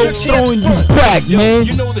Radio throwing you back, man.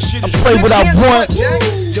 I play what I want.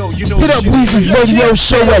 Hit up Weezy Radio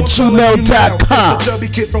Show at gmail.com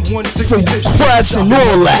for requests and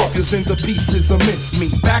all that. Into pieces of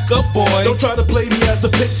mincemeat. Back up, boy. Don't try to play me as a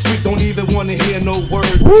pit street. Don't even want to hear no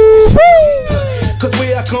words. Cause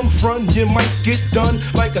where I come from, you might get done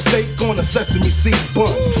like a steak on a sesame seed bun.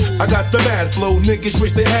 I got the mad flow, niggas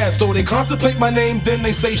wish they had, so they contemplate my name, then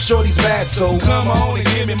they say shorty's bad. So come on and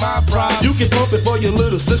give me my props. You can pump it for your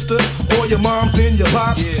little sister, or your moms and your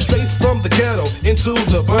pops. Straight from the ghetto into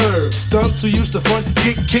the burbs. Stunts who used to front,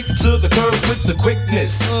 get kicked to the curb with the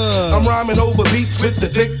quickness. I'm rhyming over beats with the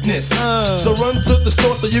thickness. So run to the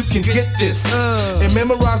store so you can get this. And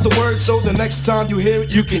memorize the words so the next time you hear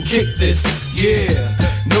it, you can kick this. Yeah,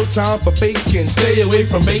 no time for faking, stay away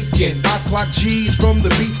from bacon. I clock G's from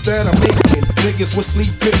the beats that I'm making. Niggas was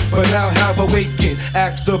sleeping, but now have awakened.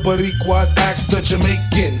 Ask the Boricuas, ask the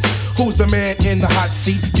Jamaicans. Who's the man in the hot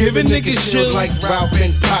seat? Giving niggas chills like Ralph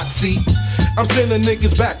and Potsy. I'm sending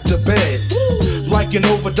niggas back to bed like an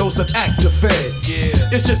overdose of Actifed.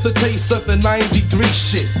 Yeah, it's just a taste of the 93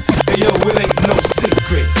 shit. Hey yo, it ain't no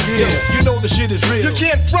secret. Yeah, you know the shit is real. You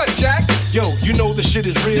can't front, Jack. Yo, you know the shit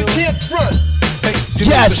is real. You can't front. Hey,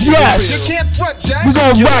 yes. You can't front, Jack. We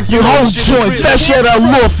gon' rock your whole joint. That shit out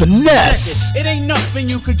more finesse. It ain't nothing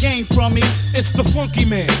you could gain from me. It's the funky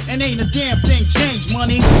man. And ain't a damn thing changed,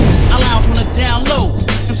 money. I lounge on the down low.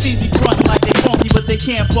 MCs be frontin' like they funky, but they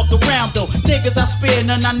can't fuck around though. Niggas I spare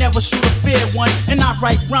none, I never shoot a fair one. And I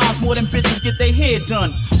write rhymes more than bitches get their hair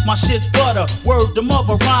done. My shit's butter, word the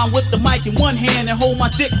mother. Rhyme with the mic in one hand and hold my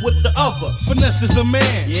dick with the other. Finesse is the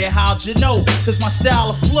man. Yeah, how'd you know? Cause my style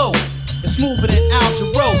of flow is smoother than Al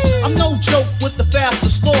Jarreau. I'm no joke with the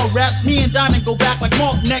fastest store raps. Me and Diamond go back like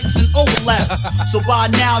Mark Necks and overlap. So by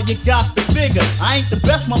now you got to figure I ain't the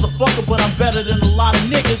best motherfucker, but I'm better than a lot of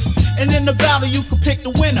niggas. And in the battle you could pick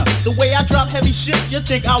the winner. The way I drop heavy shit, you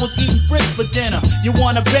think I was eating bricks for dinner. You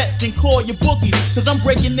wanna bet, then call your bookies, cause I'm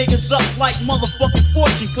breaking niggas up like motherfucking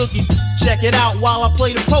fortune cookies. Check it out while I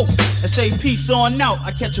play the poke and say peace on out.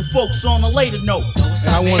 I catch your folks on a later note.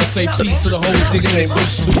 And I wanna say peace to the whole Digga Named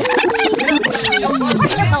Roots too.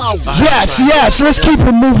 Yes, let's keep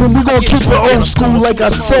it moving. We're gonna keep it old school, like I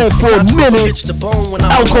said, for a minute.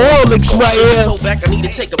 Alcoholics right here.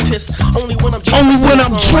 Only when I'm drunk.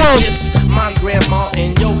 My grandma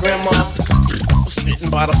and your grandma sitting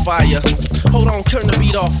by the fire. Hold on, turn the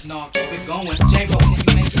beat off. No, keep it going. Django, can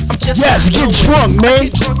you make it? Yes, get drunk,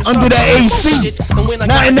 man. Under the AC.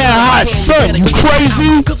 Not in that hot sun. You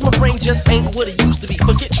crazy? Cause my brain just ain't what it used to be.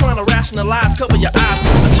 Forget trying to rationalize, cover your eyes.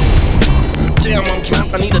 Damn, I'm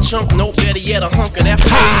drunk, I need a chunk, no better yet, a hunk of that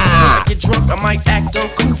food. When I get drunk, I might act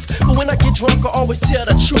uncouth, but when I get drunk, I always tell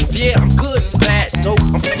the truth. Yeah, I'm good, bad, dope,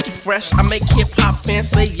 I'm funky fresh. I make hip-hop fans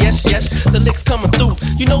say yes, yes, the licks coming through.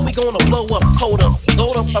 You know we gonna blow up, hold up,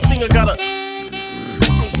 I think I got a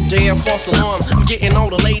damn false alarm. I'm getting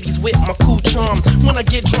all the ladies with my cool charm. When I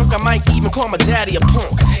get drunk, I might even call my daddy a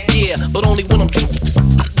punk. Yeah, but only when I'm drunk.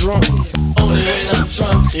 Only when I'm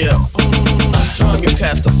drunk. Yeah, I'm get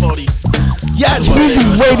past the 40. Yeah, it's Busy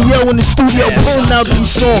Radio in the studio pulling out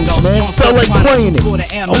these songs, man. Felt like playing it.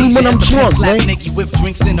 Only when I'm drunk, man.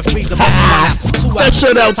 That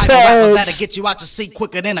shit out fast. That'll get you out your seat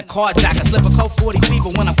quicker than a carjacker. Slip a cold 40 fever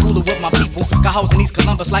when I'm cooler with my people. Got hoes in East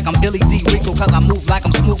Columbus like I'm Billy D. Rico. Cause I move like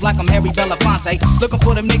I'm smooth like I'm Harry Belafonte. Looking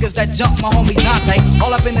for them niggas that jump my homie Dante.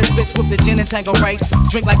 All up in this bitch with the gin and Tango Ray.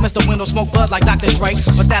 Drink like Mr. Window, smoke bud like Dr. Dre.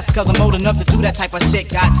 But that's cause I'm old enough to do that type of shit.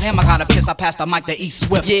 Goddamn, I gotta piss, I passed the mic to E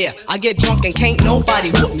Swift. Yeah, I get drunk and can't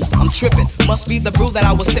nobody whoop me. I'm tripping, must be the brew that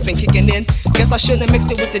I was sipping, kicking in. Guess I shouldn't have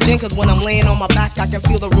mixed it with the gin, cause when I'm laying on my back, I can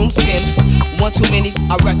feel the room spin. One too many,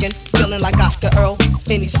 I reckon. Feeling like Oscar Earl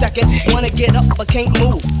any second. Wanna get up but can't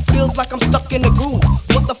move. Feels like I'm stuck in the groove.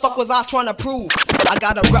 What the fuck was I trying to prove? I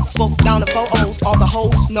got a rep folk down the 4-0s. All the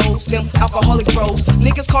hoes knows them alcoholic bros.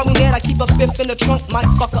 Niggas call me that, I keep a fifth in the trunk. Might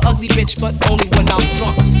fuck a ugly bitch, but only when I'm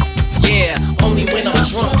drunk. Yeah, only when I'm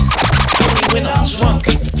drunk. Only when I'm drunk.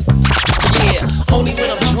 Yeah, only when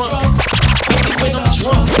I'm drunk. Only when I'm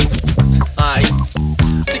drunk. I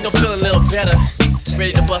think I'm feeling a little better.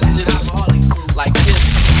 Ready to bust this like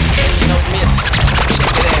this. You know, miss.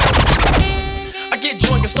 Check it out. I get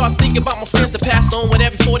drunk and start thinking about my friends that passed on. With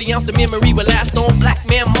every 40 ounce the memory will last on. Black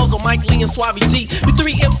Man, Muzzle, Mike Lee, and Suave D. You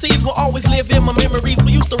three MCs will always live in my memories.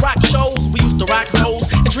 We used to rock shows, we used to rock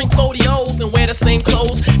hoes, and drink 40-O's and wear the same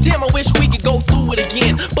clothes. Damn, I wish we could go through it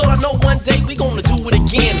again. But I know one day we gonna do it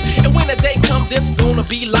again. And when the day comes, it's gonna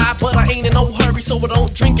be live. But I ain't in no hurry, so I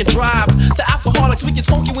don't drink and drive. The alcoholics, we get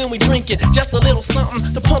funky when we drink it. Just a little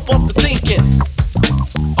something to pump up the thinking.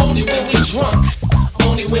 Only when we drunk.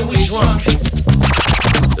 Only when we drunk.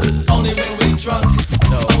 Only when we drunk.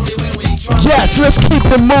 Only when we drunk. Yes, let's keep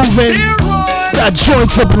it moving. Got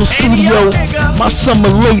joints up in the studio. My summer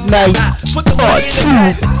late night part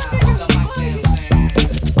 2.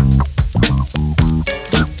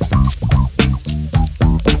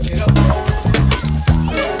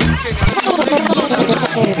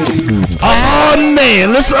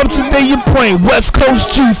 Man, let's up to date your brain. West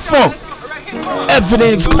Coast G-Funk.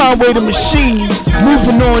 Evidence, Conway the Machine,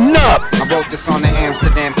 moving on up. I wrote this on the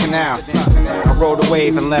Amsterdam Canal. I rode a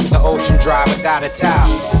wave and left the ocean dry without a towel.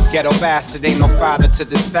 Ghetto bastard, ain't no father to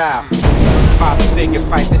the style. Father figure,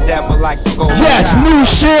 fight the devil like the golden Yes, child. new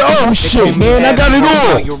shit, oh shit, man, I got it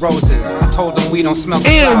all. Your roses. I told them we don't smell the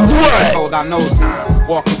And flowers. what? I told our noses.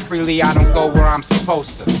 Walking freely, I don't go where I'm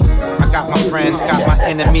supposed to. I got my friends, got my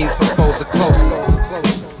enemies, but foes are closer.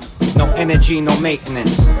 No energy, no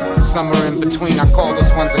maintenance. Somewhere in between, I call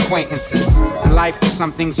those ones acquaintances. In life, there's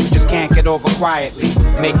some things you just can't get over quietly.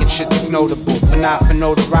 Making shit that's notable, but not for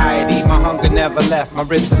notoriety. My hunger never left, my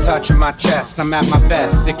ribs are touching my chest. I'm at my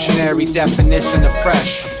best, dictionary definition of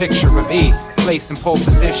fresh. A picture of E, place in pole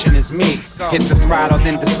position is me. Hit the throttle,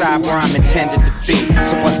 then decide where I'm intended to be.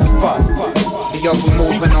 So what the fuck? Yo, we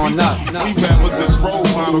moving on up. We rappers is role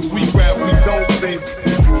models, we rap, we don't think.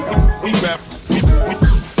 We rap.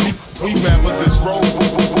 We rappers is roll,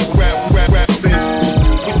 rap, thing.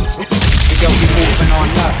 Yo, we moving on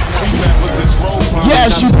up. We rappers is roll.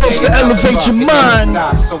 Yes, you supposed to elevate your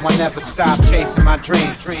mind. So I never stop chasing my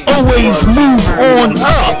dream. Always move on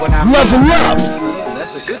up, level up.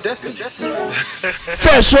 That's a good destiny.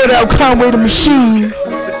 Fat shirt out, Conway the Machine. This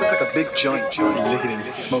looks like a big joint. You lick it and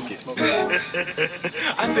smoke it.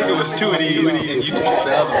 I think it was two of these and you took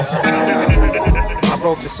the other. I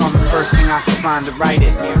wrote this on the first thing I could find to write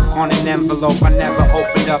it. On an envelope I never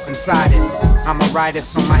opened up inside it. I'm a writer,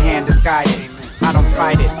 so my hand is guided. I don't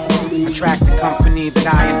fight it. Attract the company that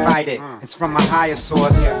I invited. It's from a higher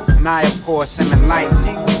source, and I of course am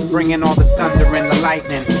enlightening. Bringing all the thunder and the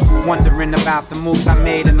lightning. Wondering about the moves I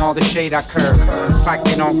made and all the shade I curve. It's like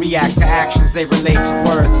they don't react to actions, they relate to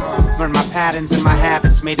words. Learn my patterns and my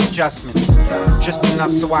habits, made adjustments. Just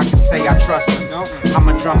enough so I can say I trust them. I'm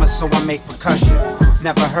a drummer, so I make percussion.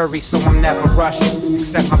 Never hurry, so I'm never rushing.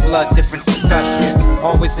 Accept my blood, different discussion.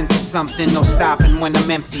 Always into something, no stopping when I'm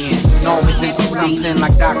emptying. And always into something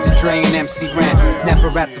like Dr. Dre and MC Ren. Never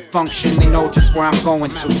at the function, they know just where I'm going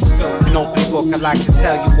to. An open book, I like to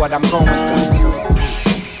tell you what I'm going through.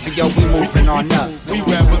 And yo, we moving on up. We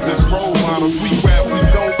rappers is role models, we rap, we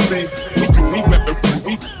don't think. We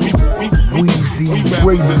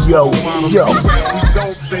rappers is role models, we rap, we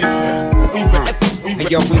don't think. And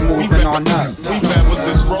yo, we moving on up. We rappers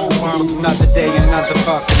is role models. Another day, another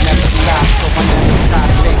buck, and never stop. So I never stop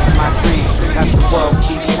chasing my dream. As the world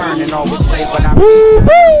keep turning, always say what I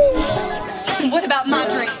mean. What about my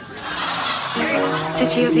dreams?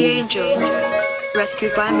 City of the Angels.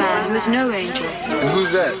 Rescued by a man who is no angel. And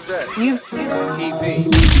who's that? You.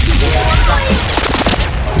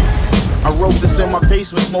 I wrote this in my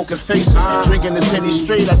basement, smoking faces. Drinking this Henny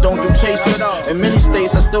straight, I don't do chasers. In many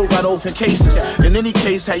states, I still got open cases. In any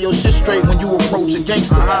case, had your shit straight when you approach a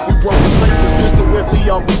gangster. We broken places, Mr. Whipley,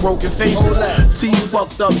 y'all with broken faces. Teeth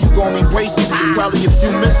fucked up, you gon' need braces. Probably if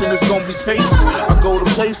you missing, it's gon' be spaces. I go to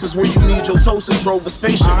places where you need your toast and drove a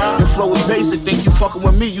spaceship. Your flow is basic, think you fucking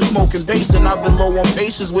with me, you smoking basin. I've been low on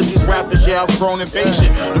patience with these rappers, yeah, I've grown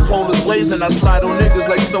impatient. The pole is blazing, I slide on niggas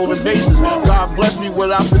like stolen bases. God bless me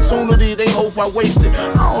with opportunity, they hope I waste it.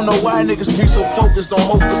 I don't know why niggas be so focused on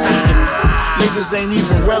hopeless hating. Niggas ain't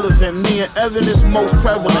even relevant, me and Evan is most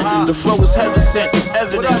prevalent. The flow is heaven sent, it's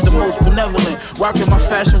evident, the most benevolent. Rocking my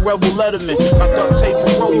fashion rebel letterman. My duct tape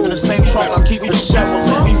and rope in the same trunk, I keep the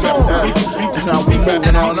shovels in. And now we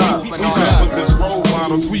moving on up.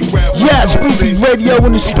 Yes, Weezy Radio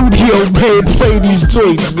in the studio, man. Play these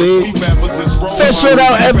joints, man. Fat shirt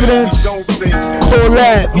out, Evidence.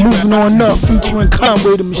 Collab, moving on up, featuring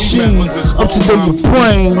Conway the Machine. Up to date your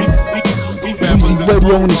brain. Weezy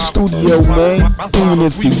Radio in the studio, man. Doing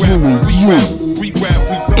it for you and you.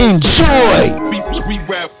 Enjoy.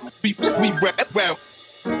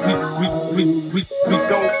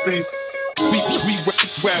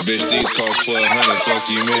 Bitch, these cost 1200, fuck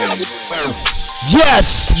you, man.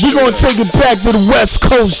 Yes, we gonna take it back to the West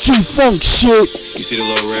Coast G-Funk shit. You see the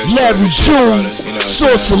little red Larry June,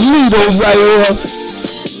 Sausalito right here.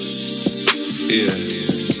 Yeah.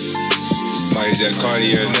 Might that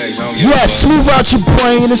Cartier next, I don't give Yeah, smooth out your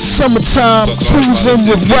brain, it's summertime, cruising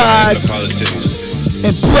with ride.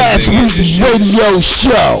 And blast Weezy Radio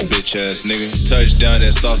show. Bitch ass nigga. Touchdown in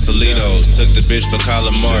Sausalito. Took the bitch for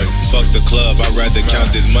calamari. Fuck the club, I'd rather count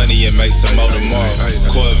this money and make some more tomorrow.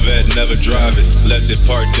 Corvette, never drive it. Left it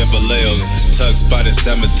parked in Vallejo. Tuck spot in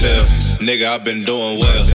San Mateo. Nigga, I've been doing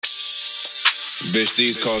well. Bitch,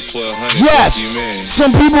 these cost 1200. Yes, some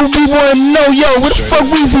people be wanting to know, yo, where the fuck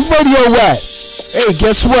Weezy Radio at? Hey,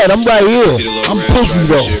 guess what? I'm right here. I'm busy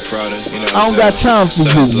though. I don't got time for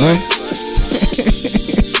you, man.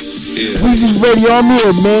 Weezy Radio, I'm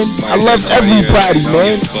here, man. I love everybody,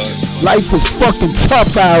 man. Life is fucking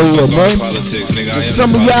tough out here, man. And some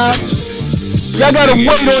of y'all gotta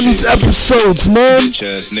wait on these episodes, man. Bitch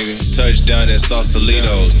ass nigga. Touchdown at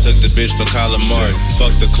Sausalito. Took the bitch for calamari.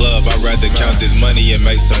 Fuck the club, I'd rather count this money and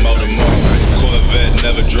make some more tomorrow. Corvette,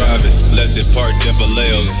 never drive it. Left it parked in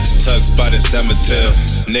Vallejo. Tuck spot in San Mateo.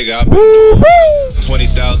 Nigga, I been doing $20,000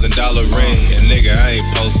 ring. And nigga, I ain't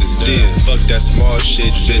posted still. Fuck that small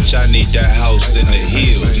shit, bitch. I need that house in the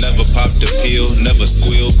hills. Never popped a pill, never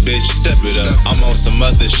squeal, bitch. Step it up. I'm on some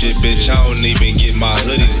other shit, bitch. I don't even get my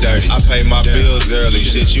hoodies dirty. I pay my bills early,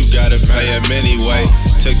 shit, you gotta pay him anyway.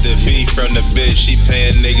 Took the fee from the bitch, she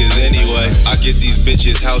paying niggas anyway. I get these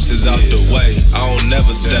bitches houses out the way, I don't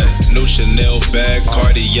never stay. New Chanel bag,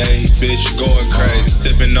 Cartier, bitch going crazy.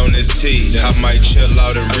 Sipping on this tea, I might chill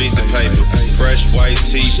out and read the paper. Fresh white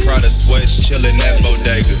tee, Prada sweats, chillin' at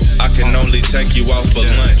bodega. I can only take you out for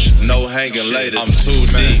lunch, no hanging later. I'm too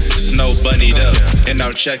deep, snow bunnied up, and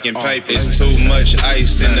I'm checking paper. It's too much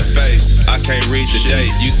ice in the face, I can't read the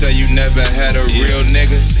date. You say you never had a real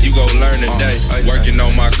nigga, you gon' learn today. Working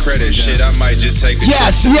on my credit shit, I might just take a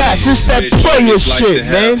yes, it's that player shit,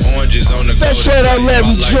 man. Fresh out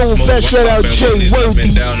Larry June, fresh out Jay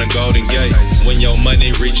Worthy. Down the Golden Gate. When your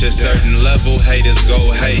money reach a certain level, haters go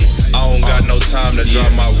hate. I don't got no time to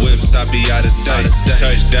drive my whips, I be out of state.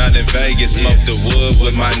 Touchdown in Vegas, smoke the wood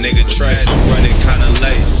with my nigga Trey. I'm running kinda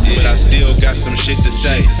late, but I still got some shit to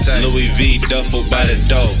say. Louis V duffel by the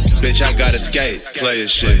door, bitch, I gotta skate. Player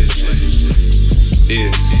shit.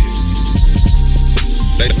 Yeah.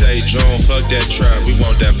 They say, Drone, fuck that trap, we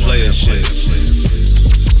want that player shit.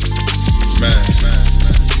 Man,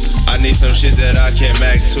 I need some shit that I can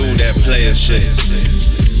make to that player shit.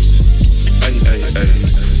 Ay.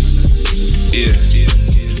 Yeah,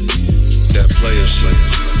 that player shit.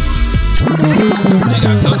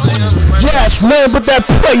 Yes, man, but that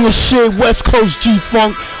player shit, West Coast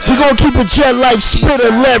G-Funk. We gon' keep it jet like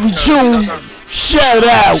Spitter, Larry June. Shout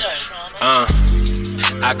out.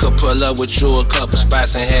 I could pull up with you a couple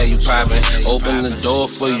spots and have you poppin'. Open the door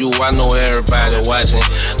for you, I know everybody watching.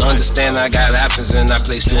 Understand I got options and I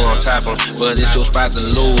place you on top of them. But it's your spot to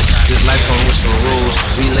lose, this life come with some rules.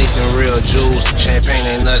 We laced in real jewels, champagne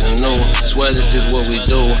ain't nothing new. Swear it's just what we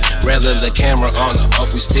do. Rather the camera on or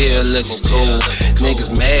off, we still looking cool.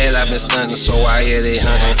 Niggas mad, I've been stunting, so I hear they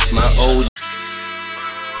hunting. My old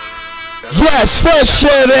yes, first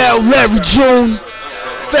shout out Larry June.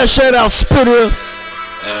 First shout out Spitter.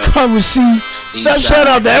 Currency. First shout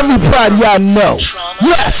out to everybody I know.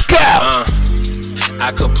 Yes, go. I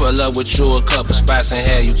could pull up with you a couple spots and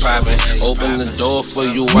have you poppin'. Open the door for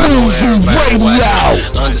you, I know everybody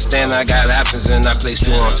watching. Understand I got options and I place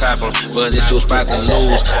you on top of them. But it's your spot to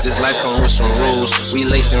lose, this life come with some rules. We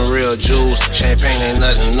laced in real jewels, champagne ain't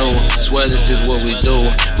nothing new. Swear it's just what we do.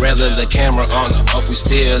 Rather the camera on or off, we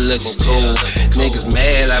still looking cool. Niggas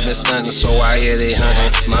mad, I've been stunting, so I hear they hunting.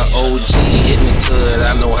 My OG hitting the tud,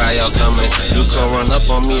 I know how y'all coming. You come run up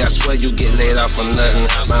on me, I swear you get laid off for nothing.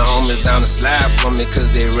 My homies down the slide for me, cause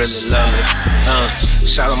they really love me.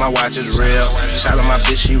 Shout out my watch is real. Shout out my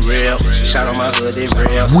bitch, she real. Shout out my hood, they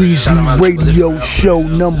real. Weezy Radio Show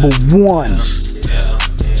 #1.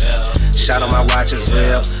 Shout out my watch is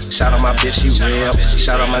real. Shout out my bitch, she real.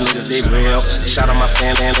 Shout out my niggas, they real. Shout out my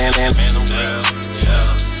fam.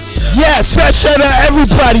 Yes, shout out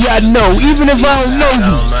everybody I know, even if I don't know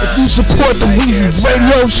you. If you support the Weezy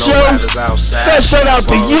Radio Show, shout out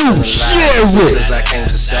to you. Share it. I can't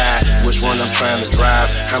decide which one I'm trying to drive.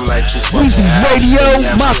 I'm like too fucking Weezy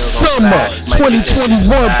Radio, my summer 2021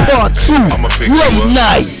 Part 2. Late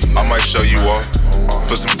night. I might show you off.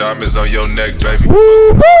 Put some diamonds on your neck, baby.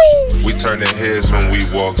 We turning heads when we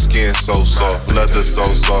walk. Skin so soft, leather so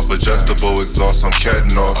soft. Adjustable exhaust, I'm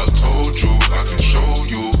cutting off. I told you I can show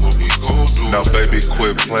you what we gon' do. Now baby,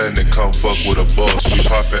 quit playing and come fuck with a boss. We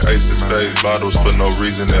popping Ace and Stage bottles for no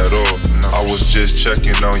reason at all. I was just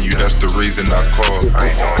checking on you, that's the reason I called.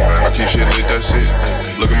 I keep shit lit, that's it.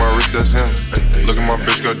 Look at my wrist, that's him. Look at my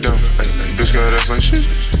bitch, goddamn. Bitch got ass like shit.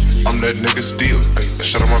 I'm that nigga still.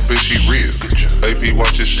 Shout out my bitch, she real. AP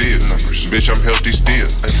watch it still. Bitch, I'm healthy still.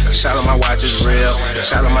 Shout out my watch is real.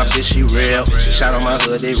 Shout out my bitch, she real. Shout out my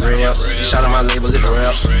hood, they real. Shout out my label is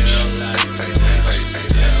real.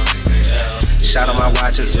 Shout out my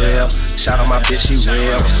watch is real. Shout out my bitch, she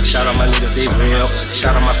real. Shout out my niggas, they real.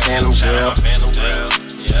 Shout out my phantom real.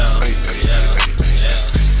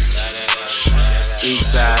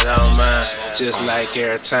 East side on mine, just like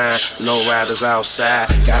every time. No riders outside,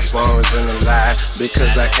 got phones in the line.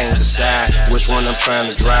 Because I can't decide which one I'm trying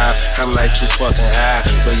to drive. I'm like too fucking high,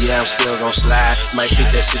 but yeah, I'm still gon' slide. Might pick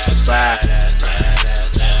that 65.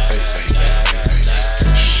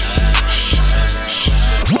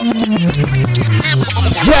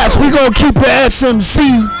 Yes, we gonna keep it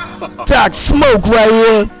SMC Doc Smoke right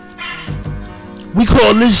here. We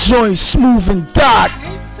call this joint Smooth and Doc.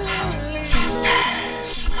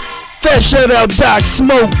 Fat shout out Doc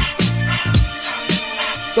Smoke.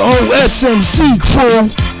 The whole SMC crew.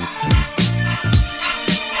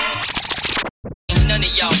 None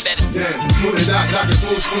of y'all better. Damn, Smooth and Doc, Doc and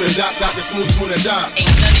Smooth, Smooth and Doc, Doc and Smooth, Smooth and Doc. Ain't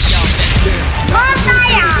none of y'all better. Damn, Doc and Smooth,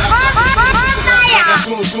 Smooth and Doc, Doc and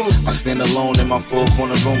Smooth, Smooth. I stand alone in my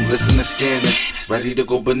four-corner room, listen to scanners, ready to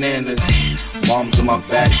go bananas. Mom's on my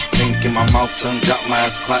back, pink in my mouth, done got my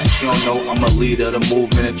ass clapped. She don't know I'm a leader, the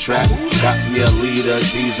movement and trap. Got me a leader,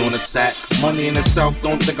 D's on the sack. Money in the South,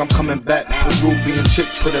 don't think I'm coming back. Peruvian chick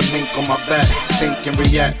put a mink on my back. Think and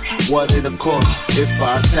react, what it'll cost if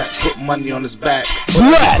I attack, put money on his back.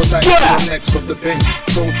 Let's go! Next off the bench,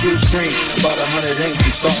 Pro 2 screen, about 100 inch.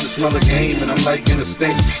 I'm starting to smell a game and I'm liking the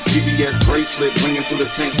stinks. BBS bracelet, bringing through the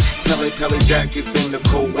tanks. Pele jackets in the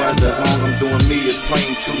cold weather. All I'm doing me is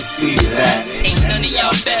plain to see that. Ain't none of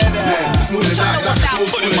y'all better. Yeah, Smooth and Doc, Doc and Smooth,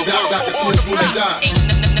 Smooth and Doc, Doc and Smooth, Smooth and Doc. Ain't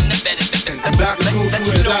none better. Doc and Smooth,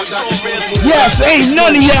 Smooth and Doc, Doc and Smooth, Smooth and Doc. Yes, ain't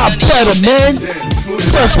none of y'all better, man.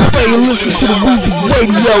 Just play and listen to the Weezy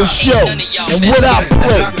Radio Show. And what I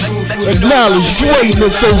play, acknowledge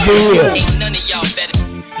greatness over here. Ain't none of y'all better.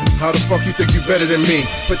 How the fuck you think you better than me?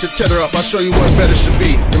 Put your cheddar up, I'll show you what better should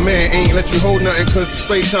be. The man ain't let you hold nothing, cause the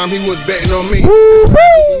straight time he was betting on me.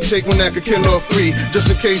 Take one that could kill off three.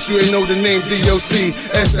 Just in case you ain't know the name DOC.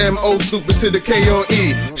 SMO, stupid to the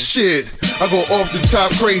KOE. Shit, I go off the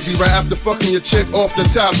top crazy. Right after fucking your chick off the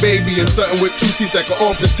top, baby. And something with 2 C's that go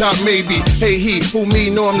off the top, maybe. Hey, he, who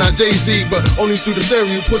me? No, I'm not Jay-Z, but only through the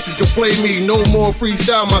stereo pussies can play me. No more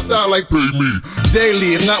freestyle, my style like pay me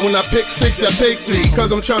daily. If not when I pick 6, I take 3.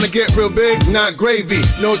 Cause I'm trying to get real big, not gravy.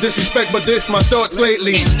 No disrespect, but this my thoughts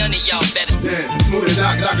lately. Ain't none of y'all better. Then Smooth and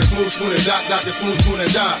Doc, Doc and Smooth, Smooth and Doc, Doc and Smooth, Smooth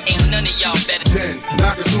and Doc. Ain't none of y'all better. Then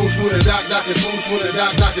Doc and Smooth, Smooth and Doc, Doc and Smooth, Smooth and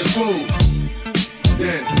Doc, Doc and Smooth.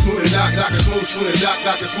 Then Smooth and Doc, Doc and Smooth, Smooth and Doc,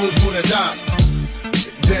 Doc and Smooth, Smooth and Doc.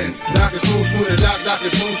 Then Doc and Smooth, Smooth and Doc, Doc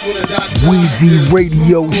and Smooth, Smooth and Doc. Weezy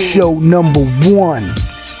Radio Show #1.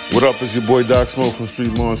 What up, it's your boy Doc Smoke from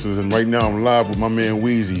Street Monsters, and right now I'm live with my man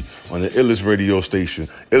Weezy on the illest radio station,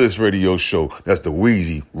 illest radio show. That's the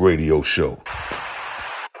Weezy Radio Show.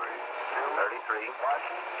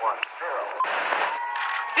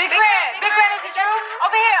 Big Red, is it true?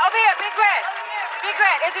 Over here, Big Red. Big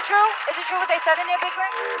Red, is it true? Is it true what they said in there, Big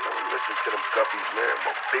Red? Man, listen to them guppies, man.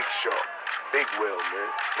 I'm a big shark. Big Will, man.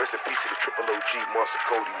 Rest in peace to the Triple OG, Monster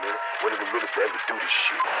Cody, man. One of the realest to ever do this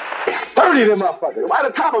shit. 30 of them motherfuckers, right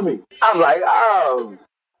on top of me. I'm like, oh.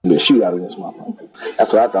 Be a shootout against motherfucker.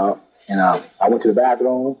 That's what I thought. And I went to the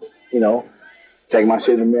bathroom, take my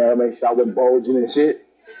shit in the mirror, make sure I wasn't bulging and shit.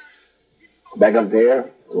 Back up there,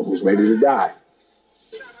 was ready to die.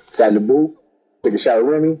 Sat in the booth, took a shot of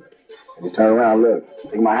Remy, and just turned around, look.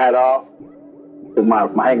 Take my hat off, took my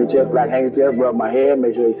handkerchief, black handkerchief, rub my head,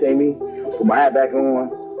 make sure they see me. Put my hat back on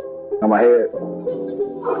my head,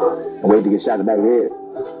 and wait to get shot in the back of the head.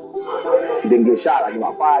 He didn't get shot, like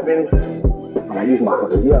about 5 minutes. I'm like, these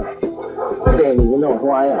motherfuckers, yeah. They ain't even know who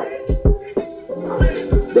I am.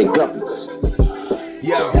 They guppies.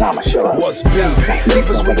 Yo, and I'ma shut up. What's beef? Beef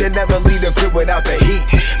is when you never leave the crib without the heat.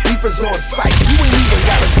 Beef is on sight, you ain't even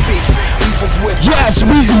gotta speak. Beef is when yes,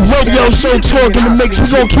 Weezy Radio Show talking the mix. We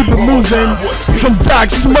gon' keep it moving from Doc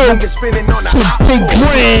Smoke to Big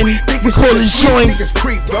Grand. We call this joint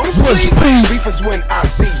What's Beef.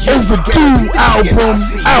 Overdue album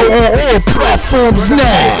out on all platforms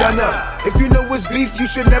now. If you know it's beef, you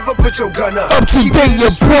should never put your gun up. Up to date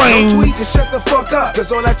your brain. Don't tweet and shut the fuck up.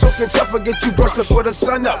 Cause all that talking tough will get you brushed before the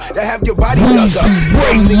sun up. That have your body dug up.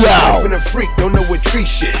 Radio. And a freak, don't know what tree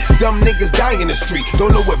shit. Dumb niggas die in the street,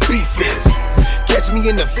 don't know what beef is. Catch me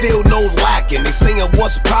in the field, no lacking. They saying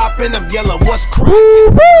what's poppin', I'm yelling what's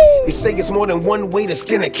crackin'. They say it's more than one way to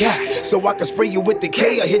skin a cat. So I can spray you with the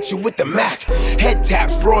K or hit you with the Mac. Head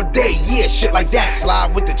taps, broad day, yeah, shit like that.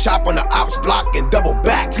 Slide with the chop on the ops block and double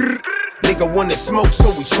back. Nigga wanna smoke,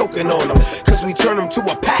 so we choking on them. Cause we turn them to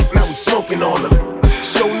a pack, now we smoking on them.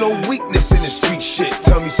 Show no weakness in the street shit.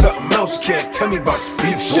 Tell me something else, can't tell me about this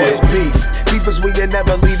beef shit. What's beef? Beef is when you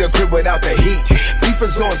never leave the crib without the heat. Beef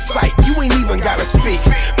is on sight, you ain't even gotta speak.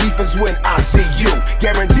 Beef is when I see you,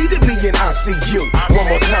 guaranteed to be in ICU. One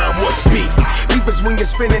more time, what's beef? Beef is when you're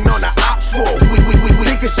spinning on the ops floor. We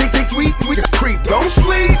niggas shake they tweet, we just creep, don't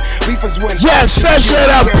sleep. Beef is when yes, fat shout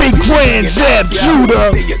out Big Grand, Zab,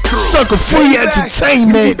 Judah, Sucker Free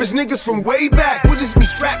Entertainment. Niggas from way back, witness me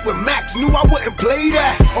strapped with Max, knew I wouldn't play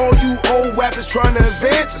that. All you old rappers trying to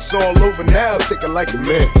advance, it's all over now, take it like a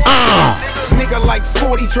man. Nigga like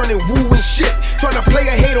 40 turning woo and shit, trying to play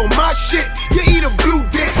a hate on my shit, you eat a blue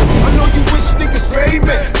dick. I know you wish niggas fade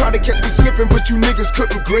me, try to catch me slipping, but you niggas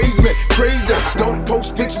couldn't graze me. Crazy, don't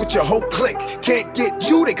post pics with your whole clique, can't get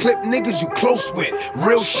you, they clip niggas you close with.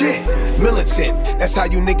 Real shit, militant, that's how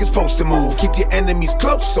you niggas supposed to move. Keep your enemies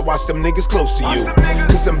close, so watch them niggas close to you.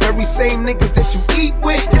 Cause them very same niggas that you eat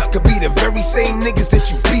with could be the very same niggas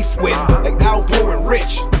that you beef with. Like Alpo and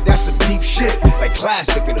Rich, that's some deep shit. Like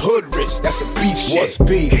Classic and Hood Rich, that's some beef shit. What's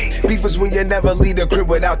beef? Beef is when you never leave the crib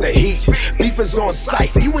without the heat. Beef is on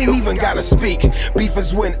sight, you ain't even gotta speak. Beef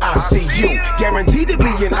is when I see you, guaranteed to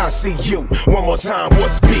be in ICU. One more time,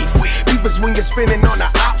 what's beef? Beef is when you're spinning on the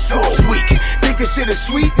op for a week. Thinking shit is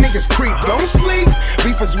sweet, niggas creep, don't sleep.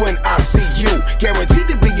 Beef is when I see you, guaranteed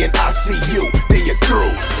to be in ICU. Then you're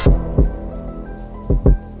through.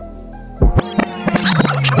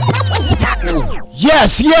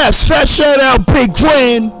 Yes, fat shout out Big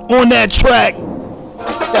Grand on that track.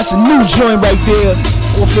 That's a new joint right there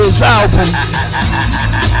off his album.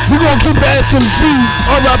 We gonna keep the SMC,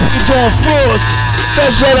 R.I.P. Dawn Frost.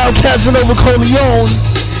 Fat shout out Casanova Corleone.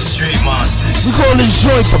 Street monsters. We call this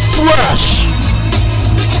joint the Flush.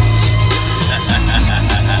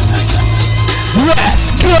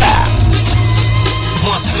 Let's go.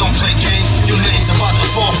 Monsters don't play games, you lanes about to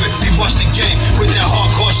forfeit. We rush the game with that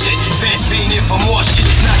hardcore shit. Fans fiending for more shit,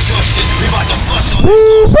 not your shit. We about to flush on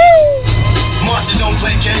Monsters don't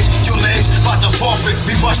play games, you lanes about to forfeit.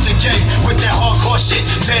 We rush the game with that hardcore shit.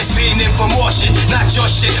 Fans fiending for more shit, not your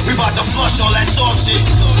shit. We about to flush all that soft shit.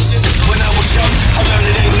 When I was young, I learned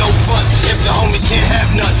it ain't no fun if the homies can't have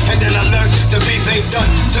none. And then I learned the beef ain't done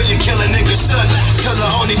till you kill a nigga's son. Till the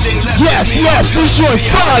only thing left is me. Yes, this your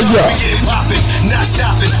fire. We get poppin', not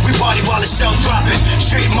stopping. We party while the shells dropping.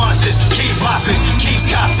 Street monsters keep popping, keeps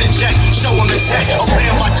cops in check. Show them the tech, or pay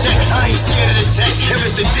my check. I ain't scared of the tech. If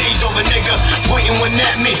it's the D's over nigga, pointing one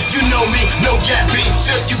at me. You know me, no gap me.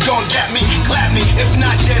 Till you gon' get me, clap me. If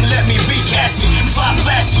not, then let me be Cassie. Fly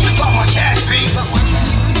flashy, pop my cash beat.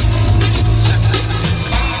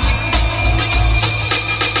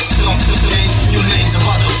 You lanes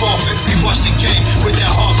about to forfeit. We rush the game with that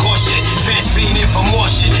hardcore shit. Fans fiending for more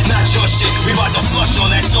shit, not your shit. We about to flush all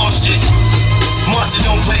that soft shit. Monsters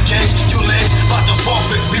don't play games. You lanes about to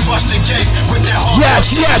forfeit. We rush the game with that hardcore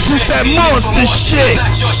shit. Yes, it's that monster shit.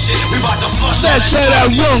 Not your shit. We about to flush all that shout out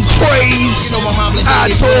Young Craze,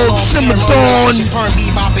 I Dog, Simmerthorn. Perm be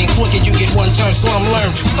bopping, crooked, you get one turn, slum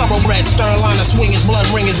learn. Thoroughbred, stern liner, swingers, blood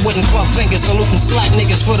ringers, wooden club fingers, saluting slack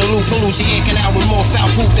niggas for the loop, Palucci, air canal with more foul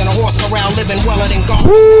poop than a horse corral, living weller than golf.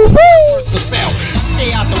 For sale,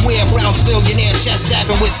 stay out the way, Brownsville, millionaire, chest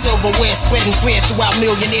stabbing with silverware, spreading fear throughout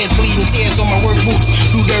millionaires, bleeding tears on my work boots,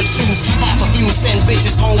 blue dirt shoes, half a few, send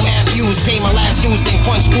bitches home, half used, pay my last dues, then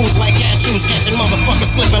punch crews like cashews, catching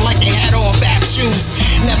motherfuckers slipping like they had on back shoes.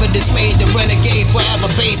 Never dismayed, the renegade, forever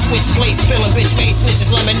base, switch place, spilling bitch face,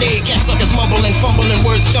 snitches, lemonade, cat suckers mumbling, fumbling,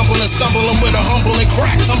 words jumbling, stumbling with a humbling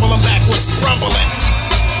crack, tumbling backwards, rumbling.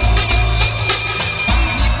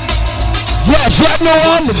 Yes, y'all know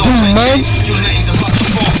I'm the dude, man.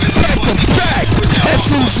 Back to back,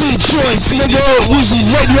 SMC joints, nigga. Weezy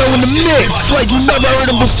Radio in the mix, like you never heard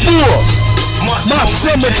him before. My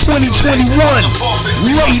summer 2021,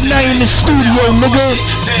 late night in the studio, nigga.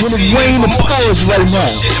 When it rain and pours right now.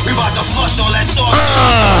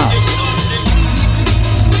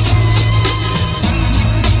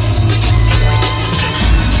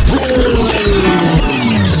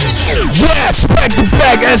 Yes, back to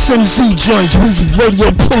back SMC joints, Weezy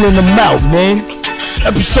Radio pulling them out, man.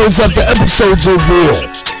 Episodes after episodes over here.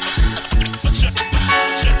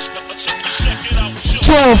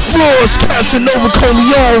 Dawn Frost, Casanova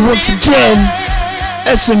Corleone once again.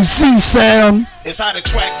 SMC sound. It's how the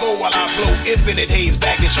track go while I blow infinite haze.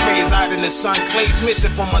 Back and sprays out in the sun. Clays missing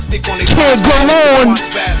from my dick on the can't go on.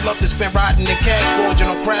 Bad love to spend riding in cabs, gorging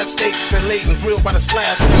on crab steaks, filleting grilled by the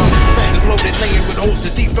slab town. Fat and bloated, laying with hostess,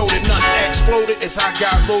 deep throated nuts. Exploded, it's how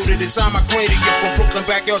God wrote it. It's how my cranium from Brooklyn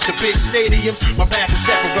backyards to big stadiums. My path is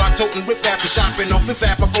set for Glock toting, whip after shopping on Fifth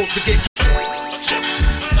Ave. I goes to get.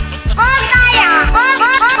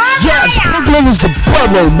 Yes, Brooklyn is the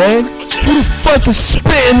borough, man. Who the fuck is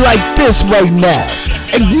spitting like this right now?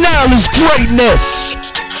 Acknowledge greatness.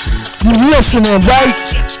 You listening, right?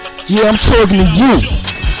 Yeah, I'm talking to you.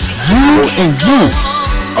 You and you.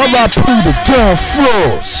 R.I.P. to Dawn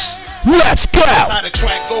Frost. Let's go. That's how the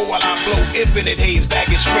track go while I blow infinite haze.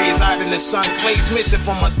 Baggage sprays out in the sun. Clays missing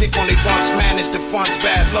from my dick only once. Manage the funds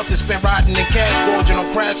bad. Love to spend riding in cash. Gorging on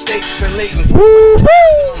crab steaks. Filleting.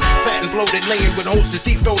 Fat and bloated. Laying with hostess.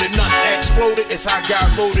 Deep throated nuts. Exploded. It's how God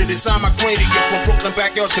loaded. Inside my cranium. From Brooklyn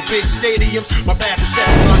backyards to big stadiums. My path is set.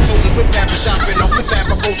 I'm toting whip after shopping. On Fifth Ave.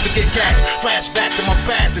 I'm supposed to get cash. Flashback to my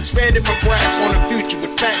past. Expanding my grasp on the future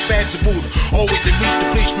with fat bags of Buddha. Always at least the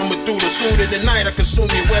bleach from Medulla. Smoother than night. I consume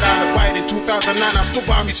you without a bite. In 2009, I still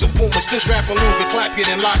buy me some Pumas. Still strap a Luger, clap it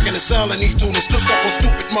and lock in the cell and eat tuna. Still stuck on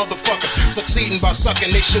stupid motherfuckers. Succeeding by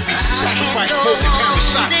sucking, they should be sacrificed. Both to carry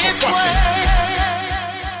shot for fucking.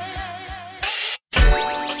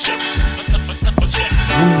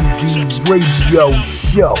 Weezy Radio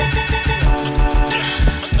Show.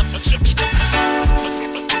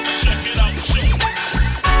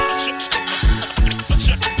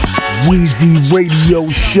 Weezy Radio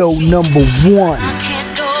Show #1.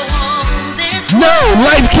 No,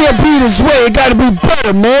 life can't be this way. It gotta be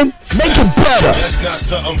better, man. Make it better. Let's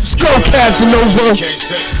go, Casanova.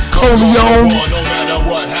 Coleon. No matter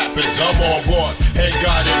what happens, I'm on board. And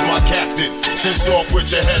God is my captain. Since off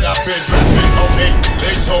with your head, I've been rapping. Oh,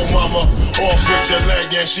 they told mama, off with your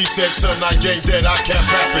leg. And she said, son, I ain't dead, I kept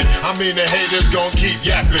rapping. I mean, the haters gon' keep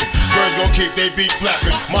yapping. Birds gon' keep they beat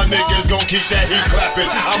flapping. My niggas gon' keep that heat clapping.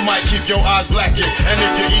 I might keep your eyes blackened. And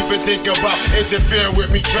if you even think about interfering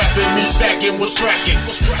with me, trapping me, stacking, what's cracking?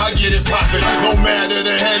 I get it popping. No matter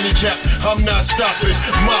the handicap, I'm not stopping.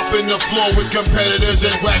 Mopping the floor with competitors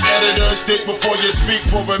and whack editors. Think before you speak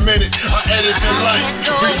for a minute. I edit your life,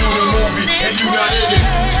 redo the movie, and you not in it.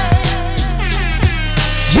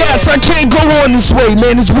 Yes, I can't go on this way,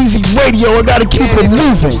 man. It's Weezy Radio. I gotta keep it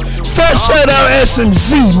moving. First shout out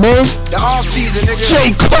SMZ, man.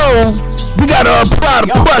 J. Cole, we gotta apply the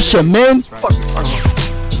pressure, man.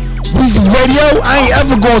 Weezy Radio, I ain't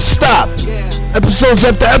ever gonna stop. Episodes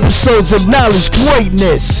after episodes acknowledge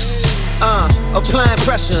greatness. Applying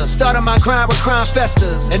pressure, started my grind with crime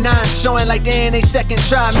festers, and now I'm showing like they in they second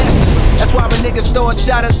trimesters. That's why when niggas throw a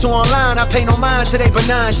shot or two online, I pay no mind to they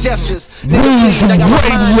benign gestures. Niggas, I got my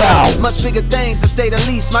mind out. Much bigger things to say the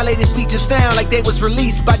least. My latest speeches sound like they was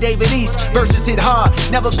released by David East. Verses hit hard,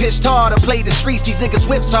 never pitched hard or played the streets. These niggas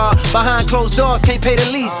whips hard, behind closed doors, can't pay the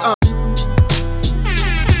lease.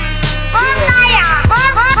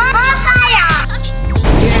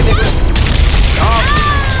 Yeah, nigga.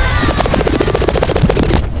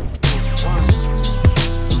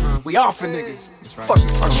 We off for niggas. Fuck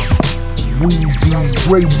this. Weezy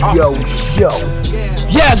Radio Show.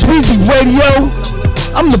 Yes, Weezy Radio.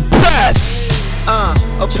 I'm the best.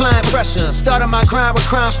 Applying pressure, started my grind with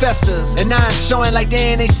crime festers, and now I'm showing like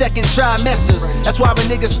they in they second trimesters. That's why when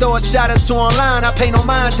niggas throw a shot or two online, I pay no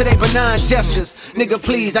mind to they benign gestures. Nigga,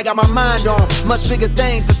 please, I got my mind on much bigger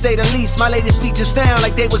things to say the least. My latest speeches sound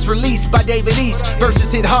like they was released by David East.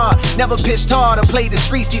 Verses hit hard, never pitched hard or played the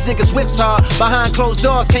streets. These niggas whips hard, behind closed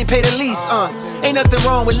doors, can't pay the lease. Ain't nothing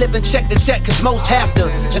wrong with living check to check, cause most have to.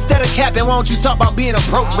 Instead of capping, why don't you talk about being a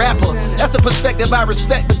broke rapper? That's a perspective I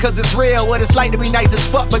respect because it's real. What it's like to be nice as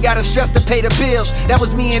fuck, but gotta stress to pay the bills. That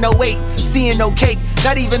was me in 08, seeing no cake.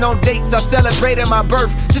 Not even on dates, I celebrated my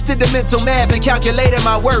birth. Just did the mental math and calculated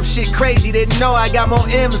my worth. Shit crazy, didn't know I got more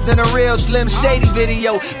M's than a real Slim Shady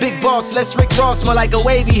video. Big boss, less Rick Ross, more like a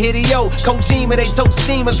wavy hitty-yo. Kojima, they tote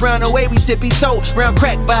steamers round the way we tippy-toe. Round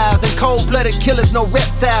crack vibes and cold-blooded killers, no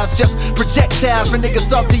reptiles, just projectiles. For niggas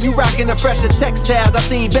salty, you rockin' the fresher textiles. I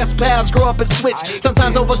seen best pals grow up and switch.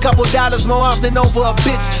 Sometimes over a couple dollars, more often over a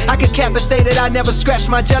bitch. I could cap and say that I never scratched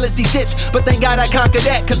my jealousy's itch, but thank God I conquered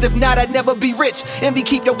that, cause if not, I'd never be rich. Envy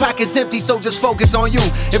keep your pockets empty, so just focus on you.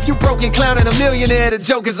 If you broke and clowning a millionaire, the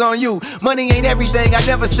joke is on you. Money ain't everything, I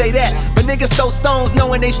never say that, but niggas throw stones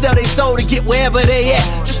knowing they sell their soul to get wherever they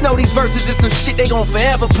at. Just know these verses is some shit they gon'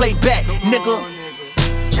 forever play back, nigga.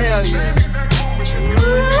 Hell yeah.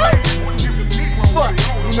 Fuck,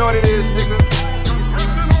 you know what it is, nigga.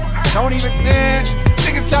 Don't even, man.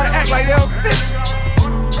 Niggas try to act like they're a bitch.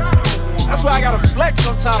 That's why I gotta flex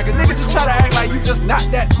sometimes, cause niggas just try to act like you just not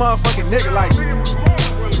that motherfucking nigga.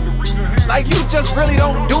 Like you just really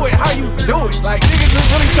don't do it how you do it. Like niggas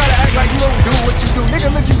just really try to act like you don't do what you do.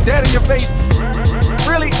 Nigga look you dead in your face.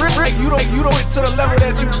 Really, you don't it to the level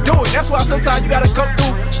that you do it. That's why sometimes you gotta come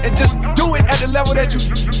through and just do it at the level that you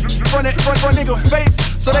front nigga face,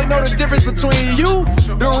 so they know the difference between you,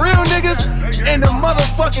 the real niggas, and the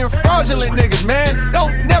motherfucking fraudulent niggas, man.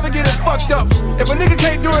 Don't never get it fucked up. If a nigga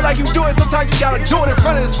can't do it like you do it, sometimes you gotta do it in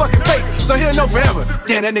front of his fucking face, so he'll know forever.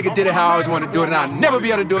 Damn, that nigga did it how I always wanted to do it, and I'll never be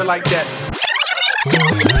able to do it like that.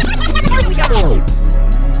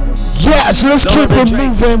 Yes, let's keep it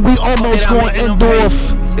moving. We almost gonna end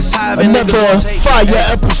off Another fire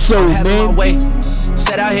episode, man.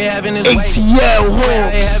 Set out here having his ATL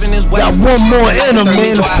Hawks got one more in them,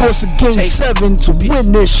 man. To force a game 7 to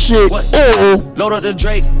win this shit. Load up the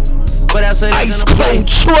Drake. But I said Ice Cold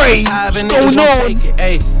Trey. What's going on?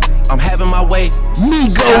 I'm having my way.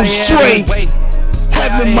 Migos Drake.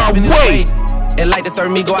 Having my way. And like the third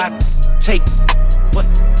Migo, I take. What?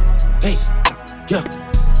 Hey. Yeah.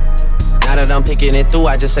 Now that I'm picking it through,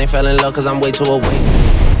 I just ain't fell in love cause I'm way too awake.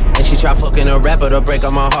 And she try fucking a rapper to break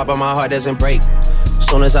up my heart, but my heart doesn't break.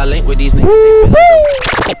 Soon as I link with these niggas,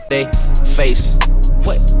 they face.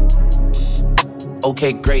 What?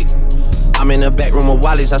 Okay, great. I'm in the back room of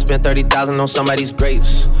Wally's, I spent 30,000 on somebody's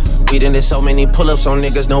grapes. We done did so many pull-ups on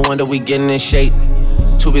niggas, no wonder we getting in shape.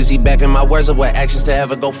 Too busy backing my words of what actions to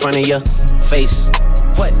ever go front of your face.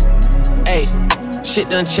 What? Hey, shit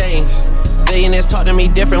done changed. Billionaires talk to me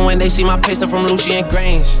different when they see my paste from Lucian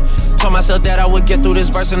Grange. Told myself that I would get through this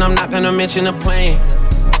verse and I'm not gonna mention the plane.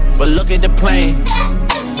 But look at the plane.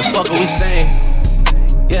 The fuck are we saying?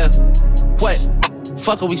 Yeah, what?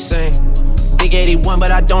 Fuck are we saying? Big 81,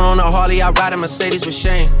 but I don't own a Harley. I ride a Mercedes with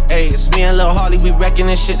Shane. Ayy, it's me and Lil Harley. We wrecking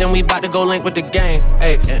this shit, then we bout to go link with the gang.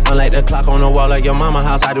 Ayy, and unlike the clock on the wall of your mama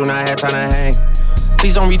house, I do not have time to hang.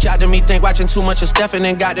 Please don't reach out to me, think watching too much of Stephen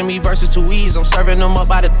and got to me versus too easy. I'm serving them up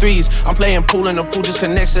by the threes. I'm playing pool and the pool just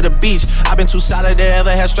connects to the beach. I've been too solid to ever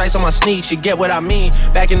have stripes on my sneaks. You get what I mean?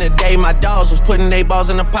 Back in the day, my dogs was putting they balls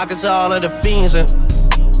in the pockets of all of the fiends. And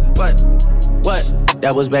what?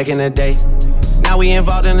 That was back in the day. Now we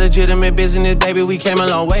involved in legitimate business, baby, we came a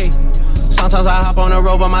long way. Sometimes I hop on the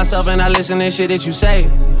road by myself and I listen to shit that you say.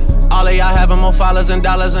 All of y'all having more followers and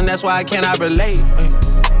dollars and that's why I cannot relate.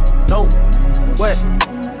 No, what?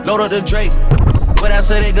 Load up the Drake. What else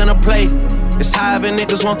are they gonna play? It's however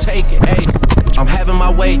niggas won't take it, ayy. I'm having my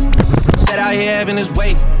way. Set out here having his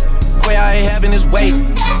way. Quay out here having his way.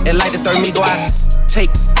 And like the third Migo, I take.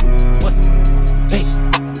 What? Hey.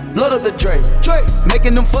 Load up the Drake,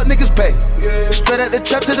 making them fuck niggas pay. Straight at the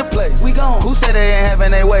trap to the play. We gone. Who said they ain't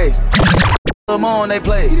having their way? Them on, they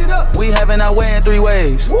play. We having our way in 3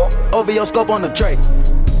 ways. Over your scope on the tray.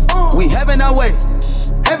 We having our way.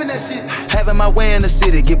 Having that shit. Having my way in the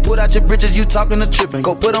city. Get put out your bridges, you talking to tripping.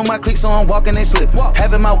 Go put on my cleats so I'm walking, they slipping.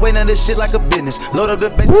 Having my way in this shit like a business. Load up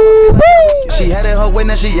the bitch. She had it her way,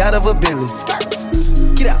 now she out of a Bentley.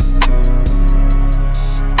 Get out.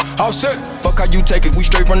 All set, fuck how you take it, we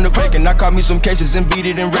straight from the bacon. I caught me some cases and beat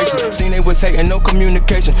it in racing. Seen they was hating, no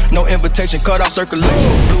communication, no invitation, cut off circulation.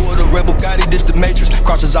 Blue of the rebel, Gotti, this the matrix.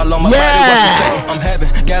 Crosses all on my body, what's the same? I'm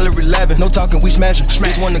having gallery 11, no talking, we smashing.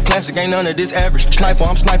 This one the classic, ain't none of this average. Sniper,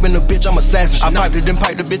 I'm sniping the bitch, I'm assassin. I piped it, then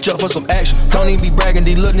piped the bitch up for some action. Don't even be bragging,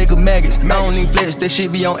 these little nigga maggots. I don't even flex, that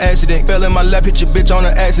shit be on accident. Fell in my lap, hit your bitch on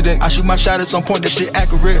an accident. I shoot my shot at some point, that shit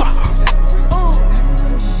accurate.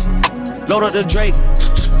 Load up the Drake.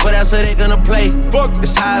 What else are they gonna play?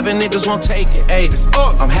 It's however niggas won't take it, ayy.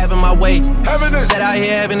 I'm having my way. Set out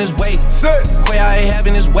here having his way. Quay out here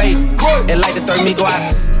having his way. And like the third Migo, I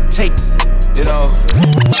take. You know,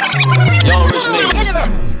 young rich niggas.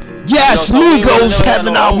 Yes, Migos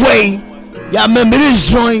having our way. Y'all remember this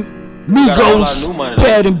joint? Migos,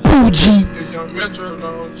 Bad and Bougie.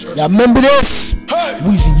 Y'all remember this?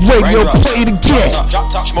 Weezy Radio, play it again. Drop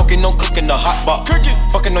top, smoking, no cooking, the hot pot.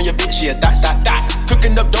 Fucking on your bitch, yeah, that.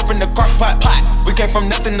 Cooking up dope in the crock pot. We came from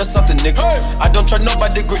nothing to something, nigga. I don't trust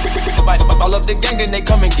nobody, all of the gang and they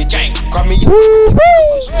come and get gang. Cry me,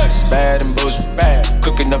 it's bad and bougie. Bad.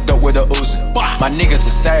 Cooking up dope with a Uzi. My niggas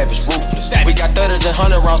are savage, ruthless. We got 30s and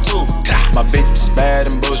 100 rounds too. My bitch is bad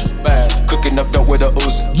and bougie. Bad. Cooking up dope with a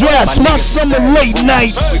Uzi. Yes, my summer late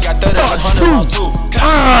night. We got 30s and 100 rounds too.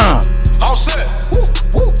 All set.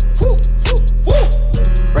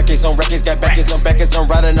 Records on records, got backers on backers. I'm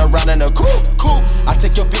riding around in a cool. I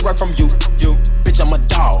take your bitch right from you. Bitch, I'm a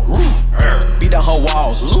dog. Beat down her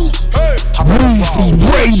walls, loose. Weezy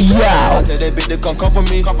Radio. I tell that bitch to come for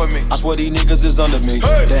me. I swear these niggas is under me.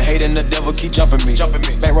 The hate and the devil keep jumping me.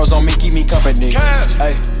 Back rows on me, keep me company.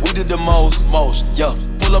 Hey, we did the most. Yeah,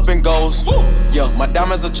 pull up and goes. Yeah, my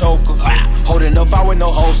diamonds a choker. Holding up, I with no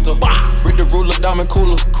holster. Read the ruler, diamond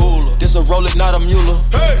cooler. This a roller, not a mule.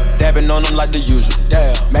 Dabbing on them like the usual.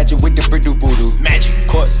 Damn. Magic with the brick do voodoo. Magic.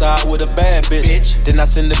 Courtside with a bad bitch. Then I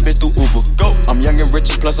send the bitch through Uber. Go. I'm young and rich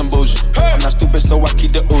and plus I'm bougie. I'm not stupid, so I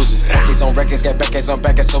keep the Uzi. Records on records, got backers on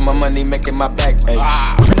backers, so my money making my back. Ayy.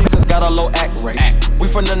 Niggas got a low act rate. We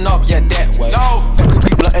from the north, yeah, that way. That could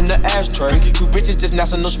be blunt in the ashtray. 2 bitches just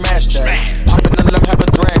national smash that. Hop in the limb, have a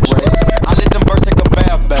drag race. I let them birds take a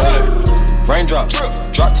bath, babe. Raindrop,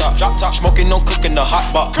 drop top, smoking, no cooking, the hot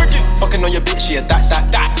pot. Fucking on your bitch, yeah, that.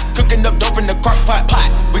 Cooking up dope in the crock pot.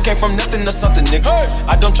 We came came from nothing to something, nigga.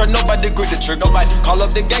 I don't try nobody, grip the trick. Nobody call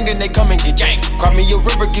up the gang and they come and get gang. Cry me a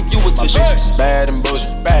river, give you a tissue. My bitch is bad and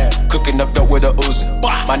bullshit. Bad. Cooking up dope with a Uzi.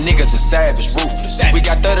 My niggas are savage, ruthless. We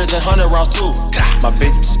got 30s and 100 rounds too. My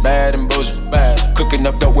bitch is bad and bullshit. Bad. Cooking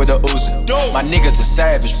up dope with a Uzi. My niggas are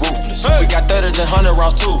savage, ruthless. We got 30s and 100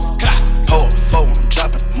 rounds too. Pour a phone,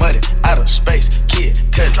 dropping muddy out of space. Kid,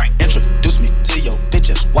 cut, introduce me to your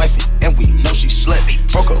bitch's wifey, and we know she slutty.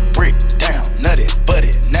 Broke a brick down, nutty, buddy.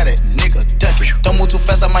 Now that nigga ducky. Don't move too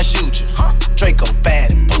fast, I might shoot you. Draco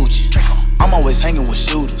bad and bougie. I'm always hanging with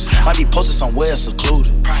shooters. Might be posted somewhere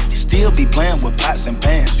secluded. Still be playing with pots and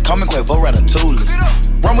pans. Call me Quavo Ratatouille.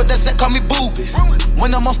 Run with that set, call me Booby.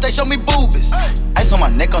 When I'm on stage, show me boobies. Ice on my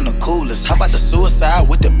neck on the coolest. How about the suicide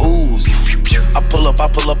with the ooze? I pull up, I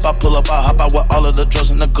hop out with all of the drugs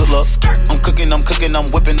and the good luck. I'm cooking, I'm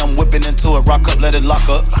whipping into it. Rock up, let it lock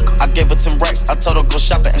up. I gave her 10 racks, I told her go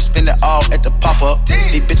shopping and spend it all at the pop-up.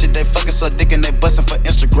 These bitches, they fucking suck dick and they bustin' for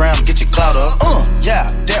Instagram. Get your clout up. Yeah,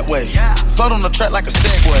 that way. Float on the track like a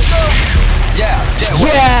Segway. Yeah, that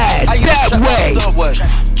way. Yeah, that way.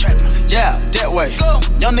 Yeah, that way.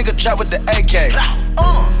 Young nigga trap with the AK.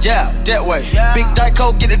 Yeah, that way. Big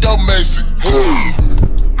Dyko, get it though, Mason.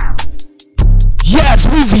 Yes,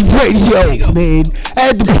 Weezy Radio, man.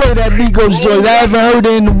 I had to play that Migos joint. I haven't heard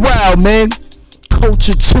it in a while, man.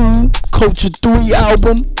 Culture 2, Culture 3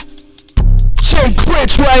 album. Jay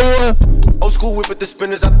Critch right here. Old school whip with the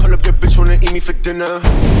spinners. I pull up your bitch, wanna eat me for dinner.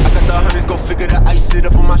 I got the hundreds, go figure that ice sit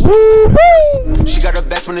up on my shit. She got her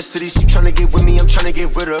back from the city, she tryna get with me, I'm tryna get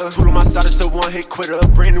with her. Two on my side, it's a one hit quitter.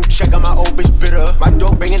 Brand new check, got my old bitch bitter. My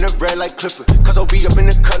dope banging the red like Clifford. Cause I'll be up in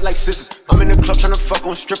the cut like scissors. I'm in the club tryna fuck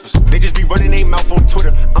on strippers. They just be running their mouth on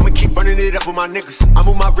Twitter. I'ma keep running it up with my niggas. I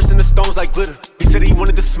move my wrist in the stones like glitter. He said he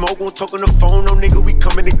wanted to smoke, won't talk on the phone. No nigga, we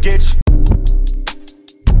coming to get you.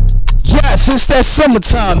 Yes, it's that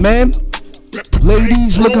summertime, man.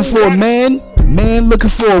 Ladies looking for a man, man looking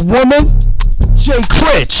for a woman. Jay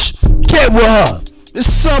Critch, get with her. It's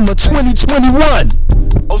summer 2021.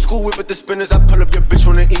 Old school whip with the spinners. I pull up your bitch,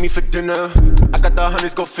 wanna eat me for dinner. I got the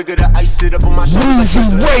hundreds, go figure that ice sit up on my shoulders.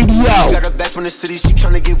 Weezy Radio. She got her back from the city, she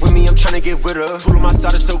tryna get with me, I'm tryna get with her. Two on my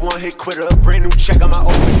side, it's a one hit quitter. Brand new check, got my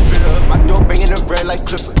old bitch bitter. My dope banging the red like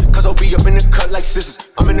Clifford. Cause I'll be up in the cut like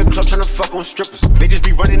scissors. I'm in the club tryna fuck on strippers. They just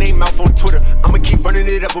be running their mouth on Twitter. I'ma keep running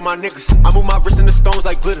it up with my niggas. I move my wrist in the stones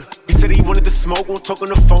like glitter. He said he wanted to smoke, won't talk on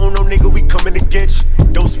the phone. No nigga, we coming to get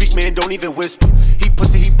you. Don't speak, man, don't even whisper. He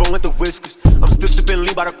pussy, he bone with the whiskers. I'm still sipping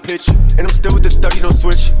lean by the pitch. And I'm still with the 30s, no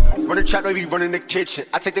switch. Run the trap, maybe run in the kitchen.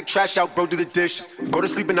 I take the trash out, bro, do the dishes. Go to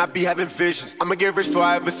sleep and I be having visions. I'ma get rich before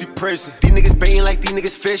I ever see prison. These niggas baiting like these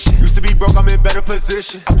niggas fishing. Used to be broke, I'm in better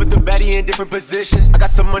position. I put the baddie in different positions. I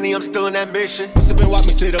got some money, I'm still in that mission. Sippin' walk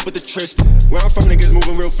me sit up with the Tristan. Where I'm from, niggas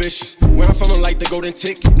moving real vicious. Where I'm from, I'm like the golden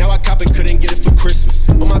ticket. Now I cop it, couldn't get it for Christmas.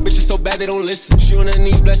 Oh, my bitch is so bad, they don't listen. She on her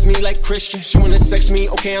knees, bless me like Christian. She wanna sex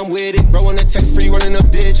me, okay, I'm with it. Bro, on the text free, running up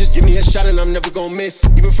digits. Give me a shot and I'm never gon' miss.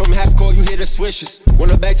 Even from half court, you hear the swishes. When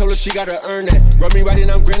her back told her she gotta earn that. Rub me right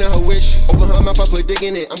and I'm granting her wishes. Open her mouth, I put dick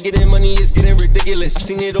in it. I'm getting money, it's getting ridiculous. I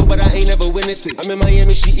seen it all, but I ain't never witnessed it. I'm in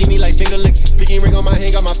Miami, she eat me like finger licking. Pinky ring on my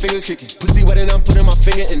hand, got my finger kicking. Pussy wet and I'm putting my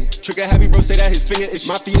finger in it. Trigger happy, bro, say that his finger itch.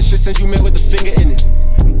 Mafia shit since you met with the finger in it.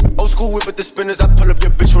 Old school whip with the spinners. I pull up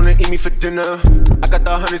your bitch, wanna eat me for dinner. I got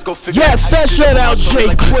the hundreds, go figure. Yes, fat shout out Jay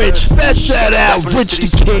Critch. Fat shout out Rich the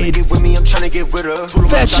Kid.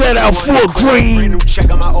 Fat shout out Fort Green. Check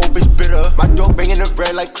out my old bitch bitter. My dope banging the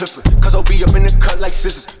red like Clifford. Cause I'll be up in the cut like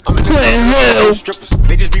scissors. I'm in the strippers.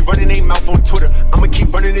 They just be running their mouth on Twitter. I'ma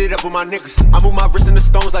keep running it up with my niggas. I move my wrist in the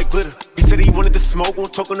stones like glitter. He said he wanted to smoke,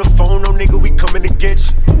 won't talk on the phone. No nigga, we coming to get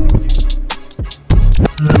you.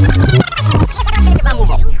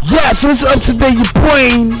 Yes, it's up to date your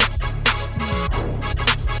brain.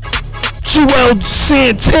 Joel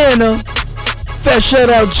Santana. Fat shout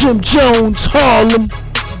out Jim Jones, Harlem.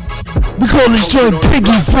 We call this joint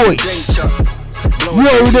Piggy Voice.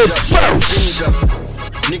 Roll it first.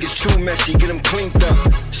 Niggas too messy, get them cleaned up.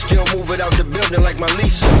 Still move it out the building like my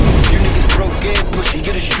Lisa. You niggas broke in, pussy,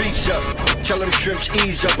 get the streets up. Tell them shrimps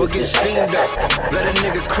ease up or get steamed up. Let a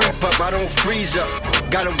nigga creep up, I don't freeze up.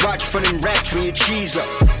 Gotta watch for them rats when you cheese up.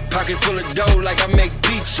 Pocket full of dough like I make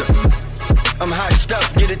pizza. I'm hot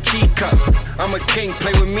stuff, get a teacup. I'm a king,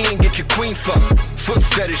 play with me and get your queen fuck. Foot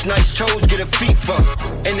fetish, nice toes, get a feet fuck.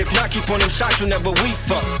 And if not, keep on them socks whenever we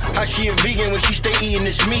fuck. How she a vegan when she stay eating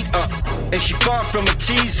this meat up? And she far from a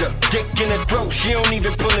teaser. Dick in her throat, she don't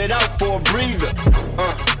even pull it out for a breather.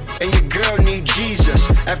 And your girl need Jesus.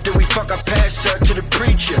 After we fuck, I passed her to the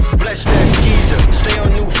preacher. Bless that skeezer, stay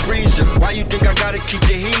on new freezer. Why you think I gotta keep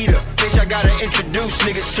the heater? Guess I gotta introduce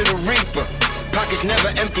niggas to the reaper. Pockets never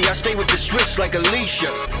empty, I stay with the Swiss like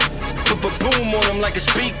Alicia. Put a boom on him like a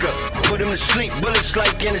speaker. Put him to sleep, bullets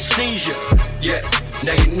like anesthesia. Yeah,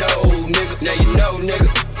 now you know, nigga. Now you know, nigga.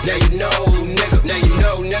 Now you know, nigga. Now you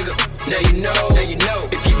know, nigga. Now you know, now you know.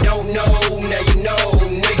 If you don't know, now you know,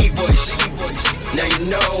 nigga voice. Now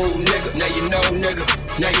you know, nigga. Now you know, nigga.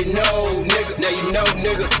 Now you know, nigga. Now you know,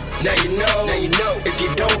 nigga. Now you know, now you know. If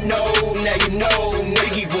you don't know, now you know,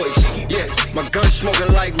 nigga voice. Yeah, my gun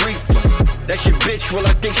smoking like reefer. That's your bitch, well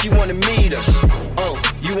I think she wanna meet us. Oh,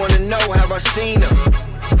 you wanna know, have I seen her?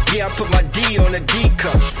 Yeah, I put my D on the D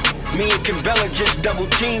cups. Me and Kimbella just double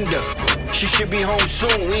teamed her. She should be home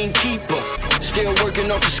soon, we ain't keep her. Still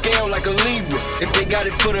working off the scale like a Libra. If they got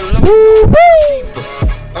it for the low, cheaper.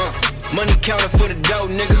 Money counter for the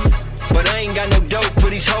dough, nigga. But I ain't got no dough for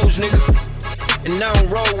these hoes, nigga. And I don't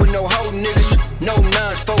roll with no hoe niggas. No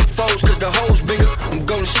 9s, 4 foes, cause the hoes bigger. I'm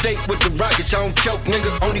going to state with the Rockets, I don't choke, nigga.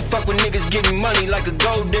 Only fuck with niggas getting money like a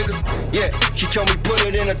gold digger. Yeah, she told me put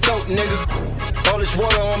it in her throat, nigga. All this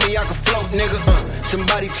water on me, I can float, nigga.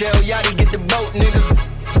 Somebody tell Yachty get the boat, nigga.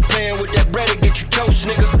 Playing with that bread to get you toast,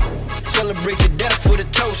 nigga. Celebrate your death with a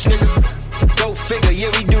toast, nigga. Go figure, yeah,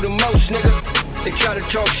 we do the most, nigga. They try to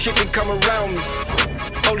talk shit and come around me.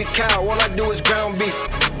 Holy cow, all I do is ground beef.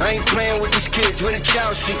 I ain't playing with these kids with a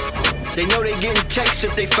child seat. They know they getting texts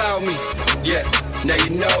if they foul me. Yeah, now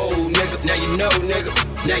you know, nigga. Now you know, nigga.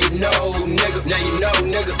 Now you know, nigga. Now you know,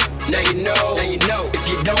 nigga. Now you know, now you know. If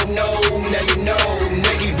you don't know, now you know,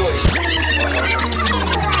 nigga voice.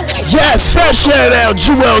 Yes, first shout out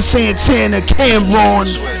Joel Santana, Cameron,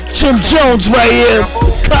 Jim Jones right here,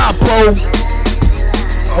 Capo,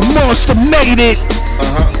 a monster made it,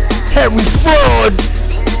 Harry Fraud.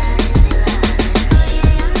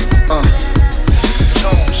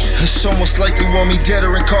 It's almost like they want me dead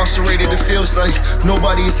or incarcerated. It feels like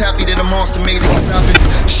nobody is happy that a monster made it. Cause I've been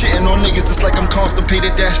shitting on niggas, it's like I'm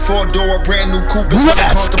constipated. That 4-door, brand new coupe is what I'm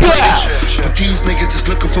contemplating. But these niggas just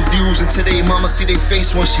looking for views. And today mama see they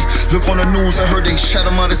face when she look on the news. I heard they shot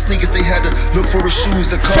him out of sneakers. They had to look for his shoes.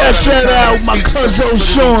 The car shout out my cousin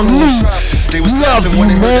Sean Lee. They was laughing when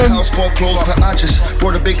they heard the house foreclosed. But I just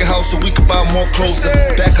bought a bigger house so we could buy more clothes.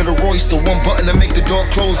 The back of the Royce, the one button to make the door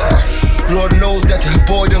close. Lord knows that the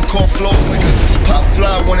boy done call flows like a pop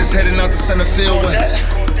fly when it's heading out to center field. When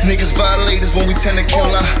niggas violators when we tend to kill.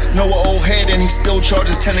 I know an old head and he still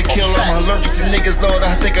charges 10 to kill. I'm allergic to niggas, Lord.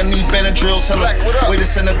 I think I need Benadryl. Tell her, way to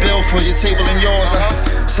send a bill for your table and yours.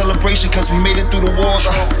 Celebration cause we made it through the wars.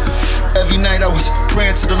 Every night I was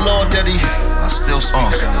praying to the Lord that I still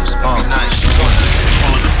nice.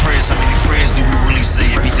 All of the prayers, how many prayers do we really say?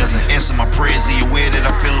 If he doesn't answer my prayers, he aware that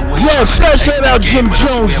I feel away. Yes, first shout out Jim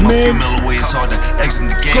Jones, man.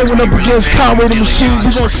 Going up against Conway the Machine, we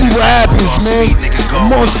gon' see what happens, man.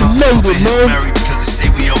 Monster made it, man.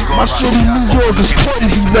 My city, New York, is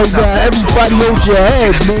crazy right now. Everybody hold your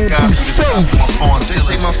head, man. Be safe. They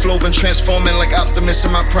say my flow been transforming like Optimus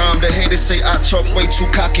in my prime. The haters say I talk way too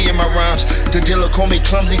cocky in my rhymes. The dealer call me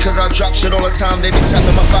clumsy cause I drop shit all the time. They be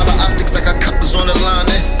tapping my fiber optics like I coppers on the line,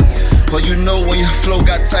 Well, you know when your flow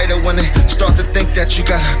got tighter, when they start to think that you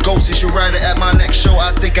got a ghost as your rider. At my next show,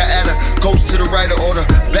 I think I add a ghost to the writer. Or the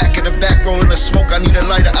back of the back rolling the smoke, I need a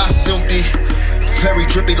lighter. I still be very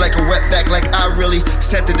drippy like a wet vac. Like I really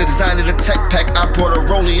sent the design of the tech pack. I brought a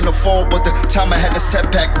rollie in the fall, but the time I had the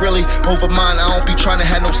setback really over mine. I don't be trying to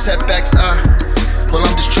have no setbacks. Well,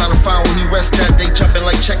 I'm just trying to find where he rests at. They jumping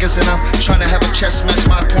like checkers and I'm trying to have a chess match.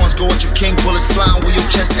 My pawns go at your king, bullets flying where your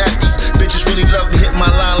chest at. These bitches really love me, hit my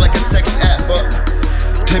line like a sex app. But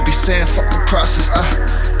they be saying fuck the process.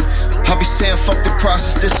 I be saying fuck the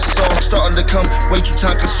process. This is all starting to come way too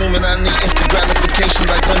time consuming. I need instant gratification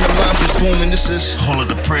like when the rhymes was booming. This is all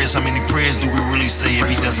of the prayers. How many prayers do we really say?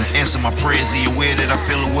 If he doesn't answer my prayers, he aware that I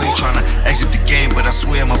feel away. Trying to exit the game, but I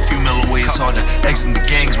swear I'm a few mil away. It's hard to exit the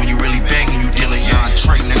gangs when you really banging. You dealing young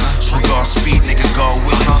Trey, nigga. On God speed, nigga, God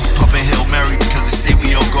willing. Pumping Hail Mary because they say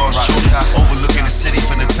we all God's children. Overlooking the city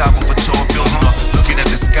from the top of a tall building, or looking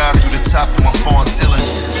at the sky through the top of my phone ceiling.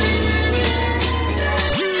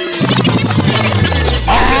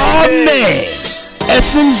 Oh man,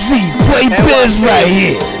 SMZ, play biz right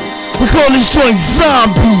here. We call this joint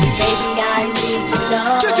Zombies.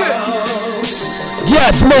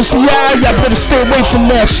 Yes, most of y'all better stay away from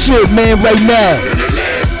that shit, man, right now.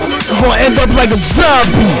 You're gonna end up like a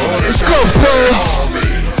zombie. Let's go, Biz.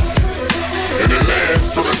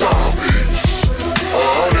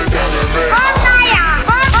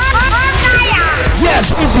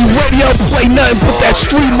 Yes, Uzi Radio, play nothing but that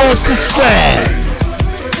Street Monster sound.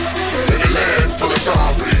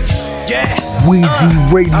 Weezy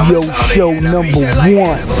Radio Show #1.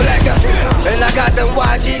 And I got them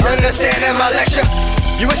white YGs understanding my lecture.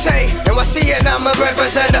 USA, NYC, and I'm a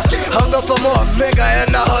representer. Hunger for more, nigga,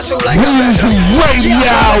 and the hustle like a vessel.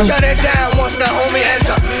 Yeah, shut it down once the homie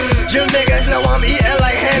enter. You niggas know I'm eating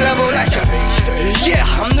like Hannibal Lecter. Yeah,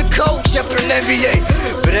 I'm the coach up in NBA.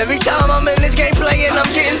 But every time I'm in this game playing, I'm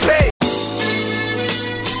getting paid.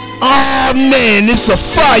 Oh man, it's a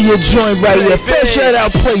fire joint right here. First shout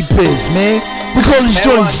out Play Biz, man. We call this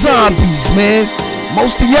joint Zombies, man.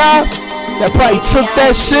 Most of y'all that probably took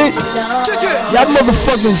that shit, y'all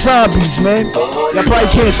motherfucking zombies, man. Y'all probably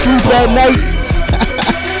can't sleep at night.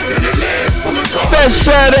 First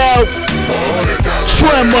shout out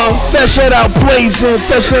Tremor. First shout out Blazing.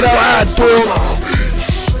 First shout out Hot Dog.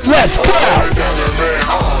 Let's go.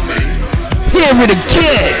 Hear it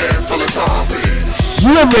again.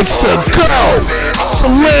 Lyrics to go. It's a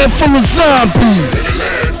land full of zombies.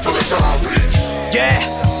 Yeah,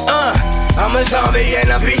 I'm a zombie and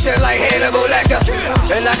I'm beastin' like Hannibal Lecter.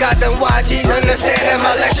 And I got them YGs understanding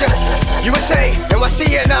my lecture. USA,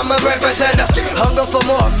 NYC, and I'm a representer. Hunger for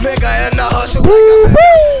more, nigga, and the hustle like a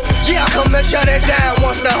vessel. Yeah, I come to shut it down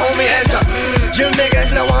once the homie enter. You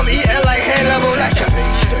niggas know I'm eating like Hannibal Lecter.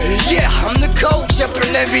 Yeah, I'm the coach up in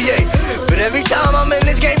NBA. But every time I'm in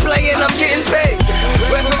this game playing, I'm getting paid.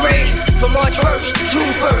 Referee for March 1st,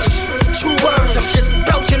 June 1st. 2 words, I'm just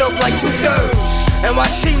belching off like 2/3.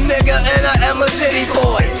 NYC nigga and I am a city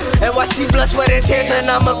boy. NYC blood, sweat, and tears and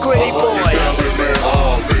I'm a gritty boy.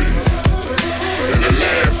 In the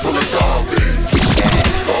land full of zombies.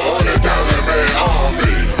 All the thousand man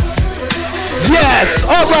army. Yes,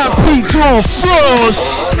 R.I.P. to on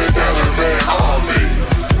Frost.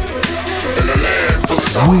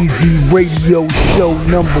 Weezy Radio Show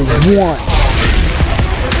 #1.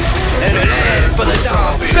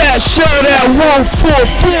 Fast shout out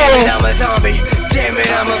 144. I'm a zombie, damn it,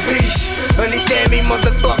 I'm a beast. Understand me,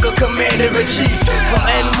 motherfucker, commander-in-chief. From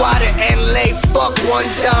NY to LA, fuck one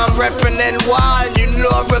time, reppin' NY, and you know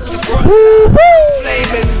I rep the front.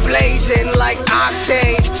 Flaming, blazing like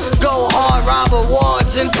octanes. Go hard, rob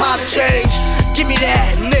awards and pop change. Give me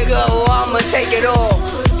that, nigga, or I'ma take it all.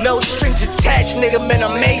 No strings attached, nigga, man, I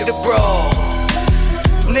made the brawl.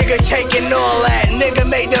 Nigga taking all that, nigga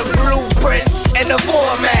made the blueprints and the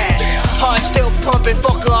format. Heart still pumping,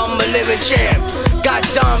 fucker, I'm a living champ. Got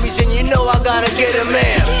zombies and you know I gotta get a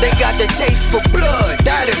man. They got the taste for blood,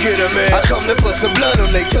 that'll get a man. I come to put some blood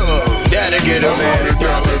on their tongue, that'll get a man.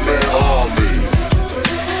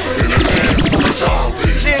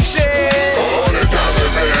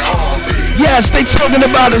 Yes, they talking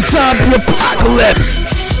about a zombie apocalypse.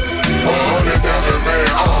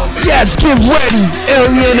 Yes, get ready,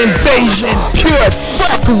 alien invasion, pure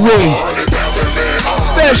fuckery.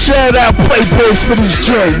 First shout out Play Biz for this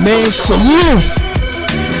joint, man. Salute.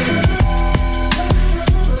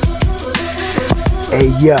 Hey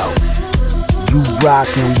yo, you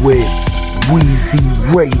rockin' with Weezy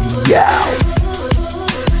Radio.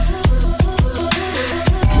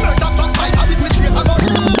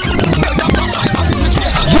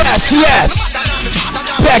 Yes,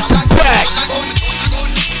 back to back.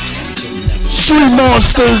 Street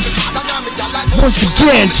Monsters. Once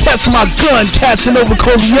again, test my gun, casting over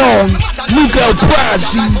Corleone. Luke El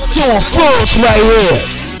Brazi, doing Frost right here.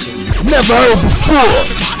 Never heard before.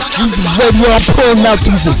 Weezy Radio, I'm pulling out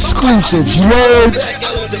these exclusives, you heard?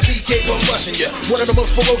 One of the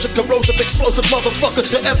most ferocious, corrosive, explosive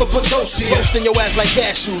motherfuckers to ever put toast to you. Roasting your ass like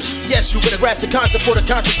cashews. Yes, you better grasp the concept for the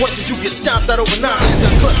consequences. You get stomped out over 9.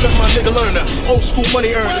 Clutch up my nigga learner. Old school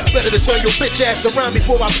money earner. It's better to turn your bitch ass around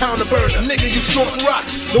before I pound a burner. Nigga, you snorting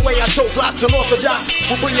rocks. The way I told blocks unorthodox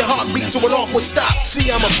will bring your heartbeat to an awkward stop. See,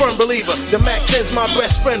 I'm a firm believer. The Mac 10's my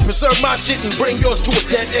best friend. Preserve my shit and bring yours to a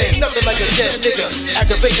dead end. Nothing like a dead nigga.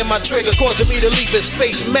 Activating my trigger, causing me to leave his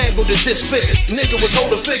face mangled and disfigured. Nigga was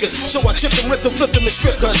holding figures, so I chipped him, ripped him, flipped him, and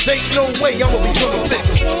stripped. Cause ain't no way I'ma be pulling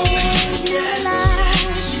figures.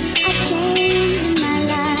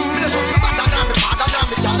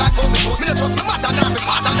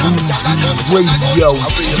 Radio,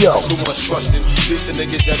 yo. So much trusting. These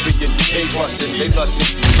niggas every year, they bustin', they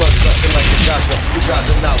lustin', blood gushing like a Gaza. You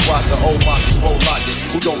guys are not wiser, old monsters, roll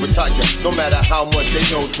liars who don't retire. No matter how much they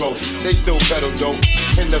nose grows, they still pedal though.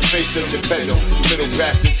 In the face of Geppetto, you little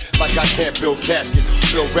bastards, like I can't build caskets,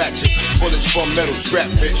 build ratchets, bullets from metal,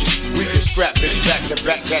 scrap bitch. We can scrap bitch, back to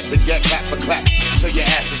back, cat to get, clap for clap, till your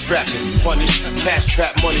ass is scrapped. Funny, cash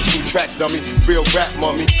trap money through tracks, dummy, real rap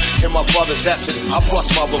mummy. In my father's absence, I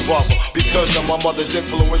bust my revolver. Because of my mother's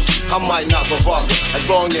influence, I might not revolve. As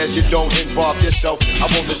long as you don't involve yourself, I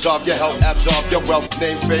won't dissolve your health, absorb your wealth,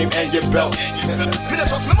 name, fame, and your belt. Me no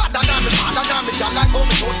trust me mother than me father than me girl like how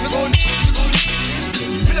me trust me gun.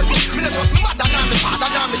 Me no trust me mother than me father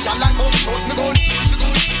than me girl like how me trust me gun.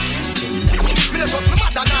 Me no trust me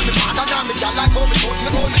mother than me father than me girl like how me trust me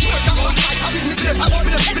gun. Trust me gun like how me trust me gun.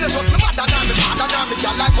 Me no trust me mother than me father than me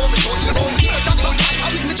girl like how me trust me gun. Trust me gun like how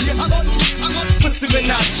me trust me gun. Pussy men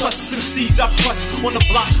I trust, MCs I crush. On the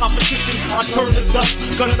block competition, I turn to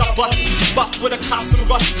dust. Guns I bust, box with a cops and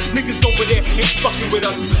rush. Niggas over there ain't fucking with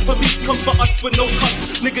us. Police come for us with no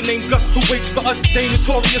cuffs. Nigga named Gus who waits for us. They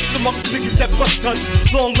notorious amongst niggas that bust guns.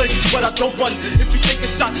 Long legs, but I don't run. If you take a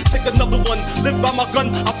shot, take another one. Live by my gun,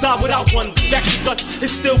 I'll die without one. Back to dust, it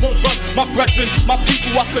still won't rust. My brethren, my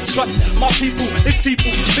people I could trust. My people, it's people,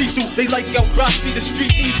 lethal. They like El Grassi, the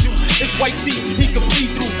street needs you. It's white tea, he can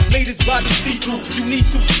bleed through. Made his body see through. You need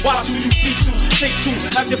to watch who you speak to. Take two,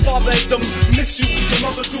 have your father and them miss you. The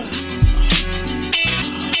mother too.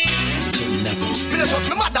 Me no trust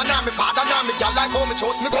me mother than me father than me girl like how me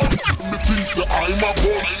trust me gun. Me think say I'm a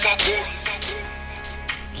gun.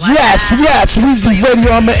 Yes, Weezy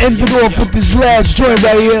Radio. I'ma end it off with this last joint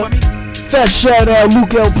right here. Fat shout out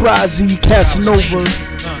Luke El Prazi, Casanova.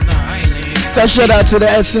 Fat shout out to the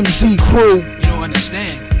SMC crew. You don't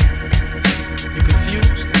understand. You're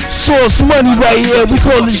confused. Source Money right here. We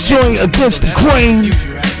call this joint Against the Grain.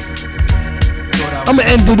 I'ma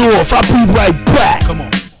end it off. I'll be right back. Come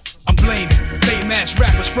on. I'm blaming lame ass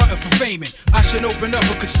rappers frontin' for faming. I should open up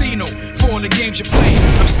a casino for all the games you're playing.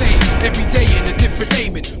 I'm saying every day in a different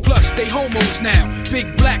naming. Plus they homos now, big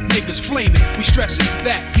black niggas flaming. We stressin'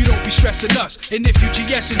 that, you don't be stressing us. And if you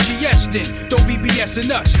GSin' GS then don't be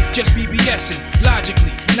BSing us, just be BSing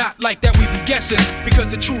logically. Not like that we be guessing, because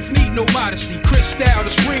the truth need no modesty. Cristal to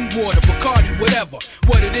spring water, Bacardi, whatever.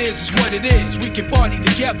 What it is what it is. We can party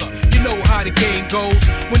together. You know how the game goes.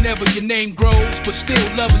 Whenever your name grows, but still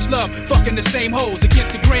love is love. Fucking the same hoes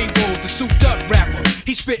against the grain goes. The souped up rapper,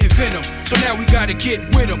 he spitting venom. So now we gotta get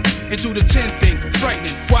with him and do the 10 thing.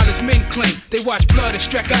 Frightening while his men claim they watch blood and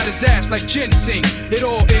strike out his ass like ginseng. It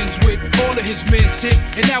all ends with all of his men's hit,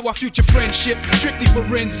 and now our future friendship strictly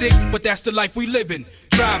forensic. But that's the life we living.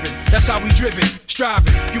 Driving, that's how we driven.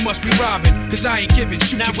 Striving, you must be robbing, cause I ain't giving.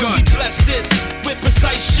 Shoot now your when gun. we bless this with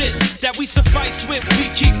precise shit that we suffice with,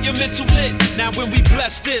 we keep your mental lit. Now when we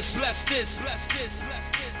bless this,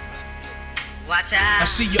 watch out. I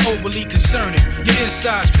see you overly concerning, your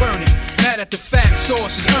insides burning. Mad at the fact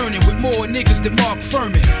source is earning with more niggas than Mark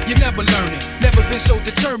Furman. You never learning, never been so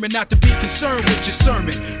determined not to be concerned with your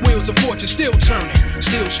sermon. Wheels of fortune still turning,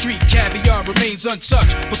 still street caviar remains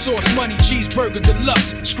untouched. For Source Money, cheeseburger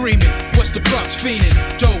deluxe, screaming, what's the crux? Fiending,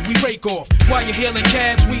 dough we rake off. While you're hailing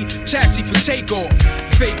cabs, we taxi for takeoff.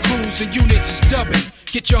 Fake crews and units is dubbing.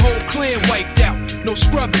 Get your whole clan wiped out, no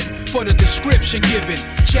scrubbing for the description given.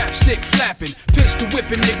 Chapstick flapping, pistol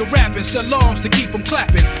whipping, nigga rapping, sell arms to keep them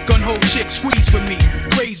clapping. Gun hole chick squeeze for me,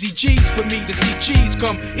 crazy G's for me to see cheese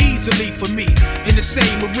come easily for me. In the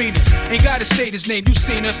same arenas, ain't gotta state his name, you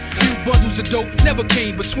seen us. Few bundles of dope never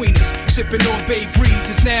came between us. Sipping on Bay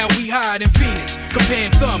Breezes, now we hide in Venus.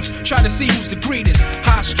 Comparing thumbs, try to see who's the greenest.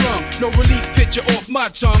 High strung, no relief picture off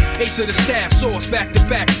my tongue. Ace of the staff, Source back to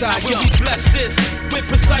back, side when young. we bless this with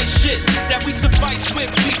precise shit that we suffice with,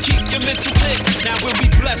 we keep your mental lit. Now when we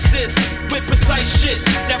bless this with precise shit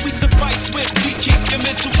that we suffice with, we keep your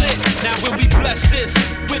mental lit. Now when we bless this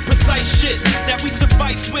with precise shit that we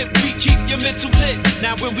suffice with, we keep your mental lit.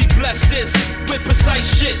 Now when we bless this with precise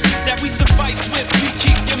shit that we suffice with, we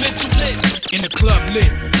keep your mental lit. In the club lit,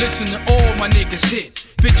 listen to all my niggas hit.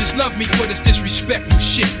 Bitches love me for this disrespectful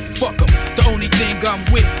shit. Fuck 'em, the only thing I'm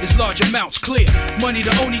with is large amounts clear. Money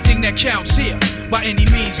the only thing that counts here. By any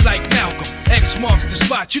means like Malcolm, X marks the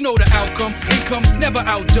spot, you know the outcome. Income never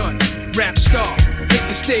outdone. Rap star, hit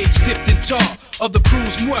the stage dipped in tar. Other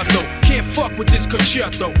crews muerto, can't fuck with this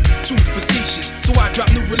concerto. Too facetious, so I drop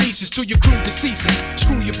new releases till your crew deceases.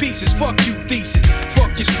 Screw your pieces, fuck you thesis, fuck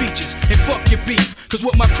your speeches, and fuck your beef. Cause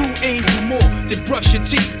what my crew ain't do more than brush your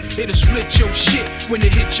teeth. It'll split your shit when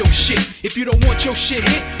it hit your shit. If you don't want your shit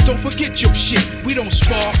hit, don't forget your shit. We don't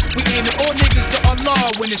spar, we aim at all niggas to Allah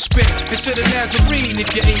when it's spent. Instead of Nazarene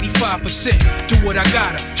if you're 85%. Do what I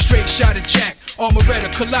gotta, straight shot at Jack. Armoretta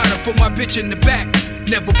Colada for my bitch in the back.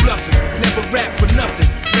 Never bluffing, never rap for nothing.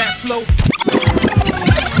 Rap flow.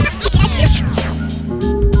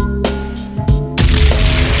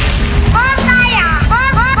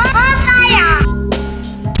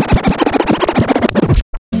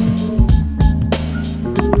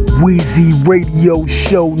 Weezy Radio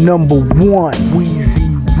Show #1.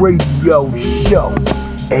 Weezy Radio Show.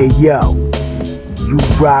 Hey yo, you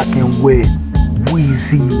rockin' with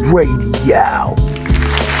Weezy Radio.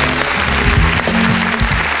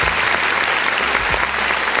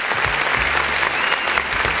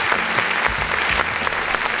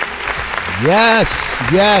 Yes,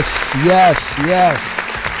 yes, yes, yes.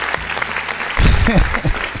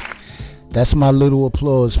 That's my little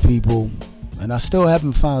applause, people. And I still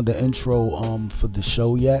haven't found the intro for the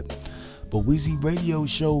show yet. But Weezy Radio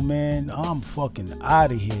Show, man, I'm fucking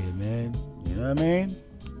out of here, man. You know what I mean?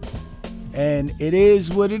 And it is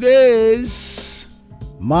what it is.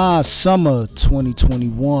 My Summer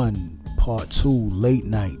 2021 Part 2 Late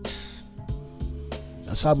Nights.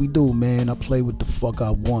 That's how we do, man. I play what the fuck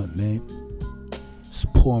I want, man. It's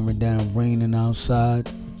pouring down, raining outside.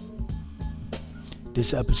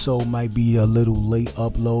 This episode might be a little late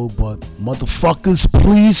upload, but motherfuckers,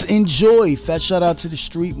 please enjoy. Fat shout out to the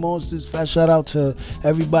Street Monsters. Fat shout out to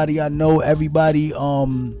everybody I know. Everybody, I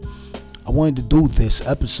wanted to do this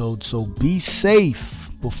episode, so be safe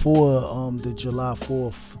before the July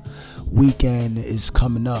 4th weekend is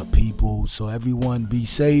coming up, people. So everyone be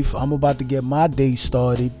safe. I'm about to get my day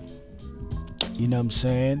started. You know what I'm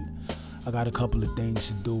saying? I got a couple of things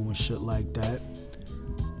to do and shit like that.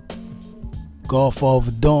 Golf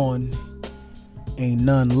over dawn, ain't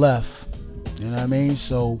none left. You know what I mean?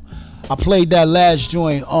 So I played that last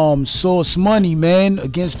joint, Source Money, man,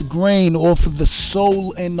 Against the Grain, off of the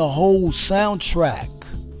Soul and the Whole soundtrack.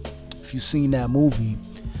 If you've seen that movie,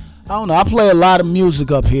 I don't know. I play a lot of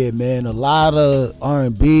music up here, man. A lot of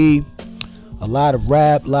R&B, a lot of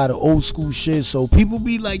rap, a lot of old school shit. So people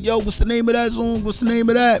be like, yo, what's the name of that song? What's the name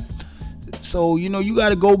of that? So, you know, you got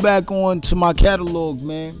to go back on to my catalog,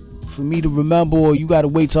 man, for me to remember, or you gotta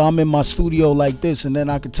wait till I'm in my studio like this, and then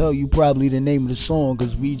I can tell you probably the name of the song,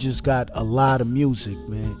 because we just got a lot of music,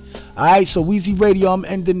 man. Alright, so Weezy Radio, I'm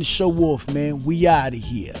ending the show off, man. We out of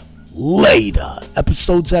here. Later.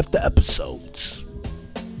 Episodes after episodes.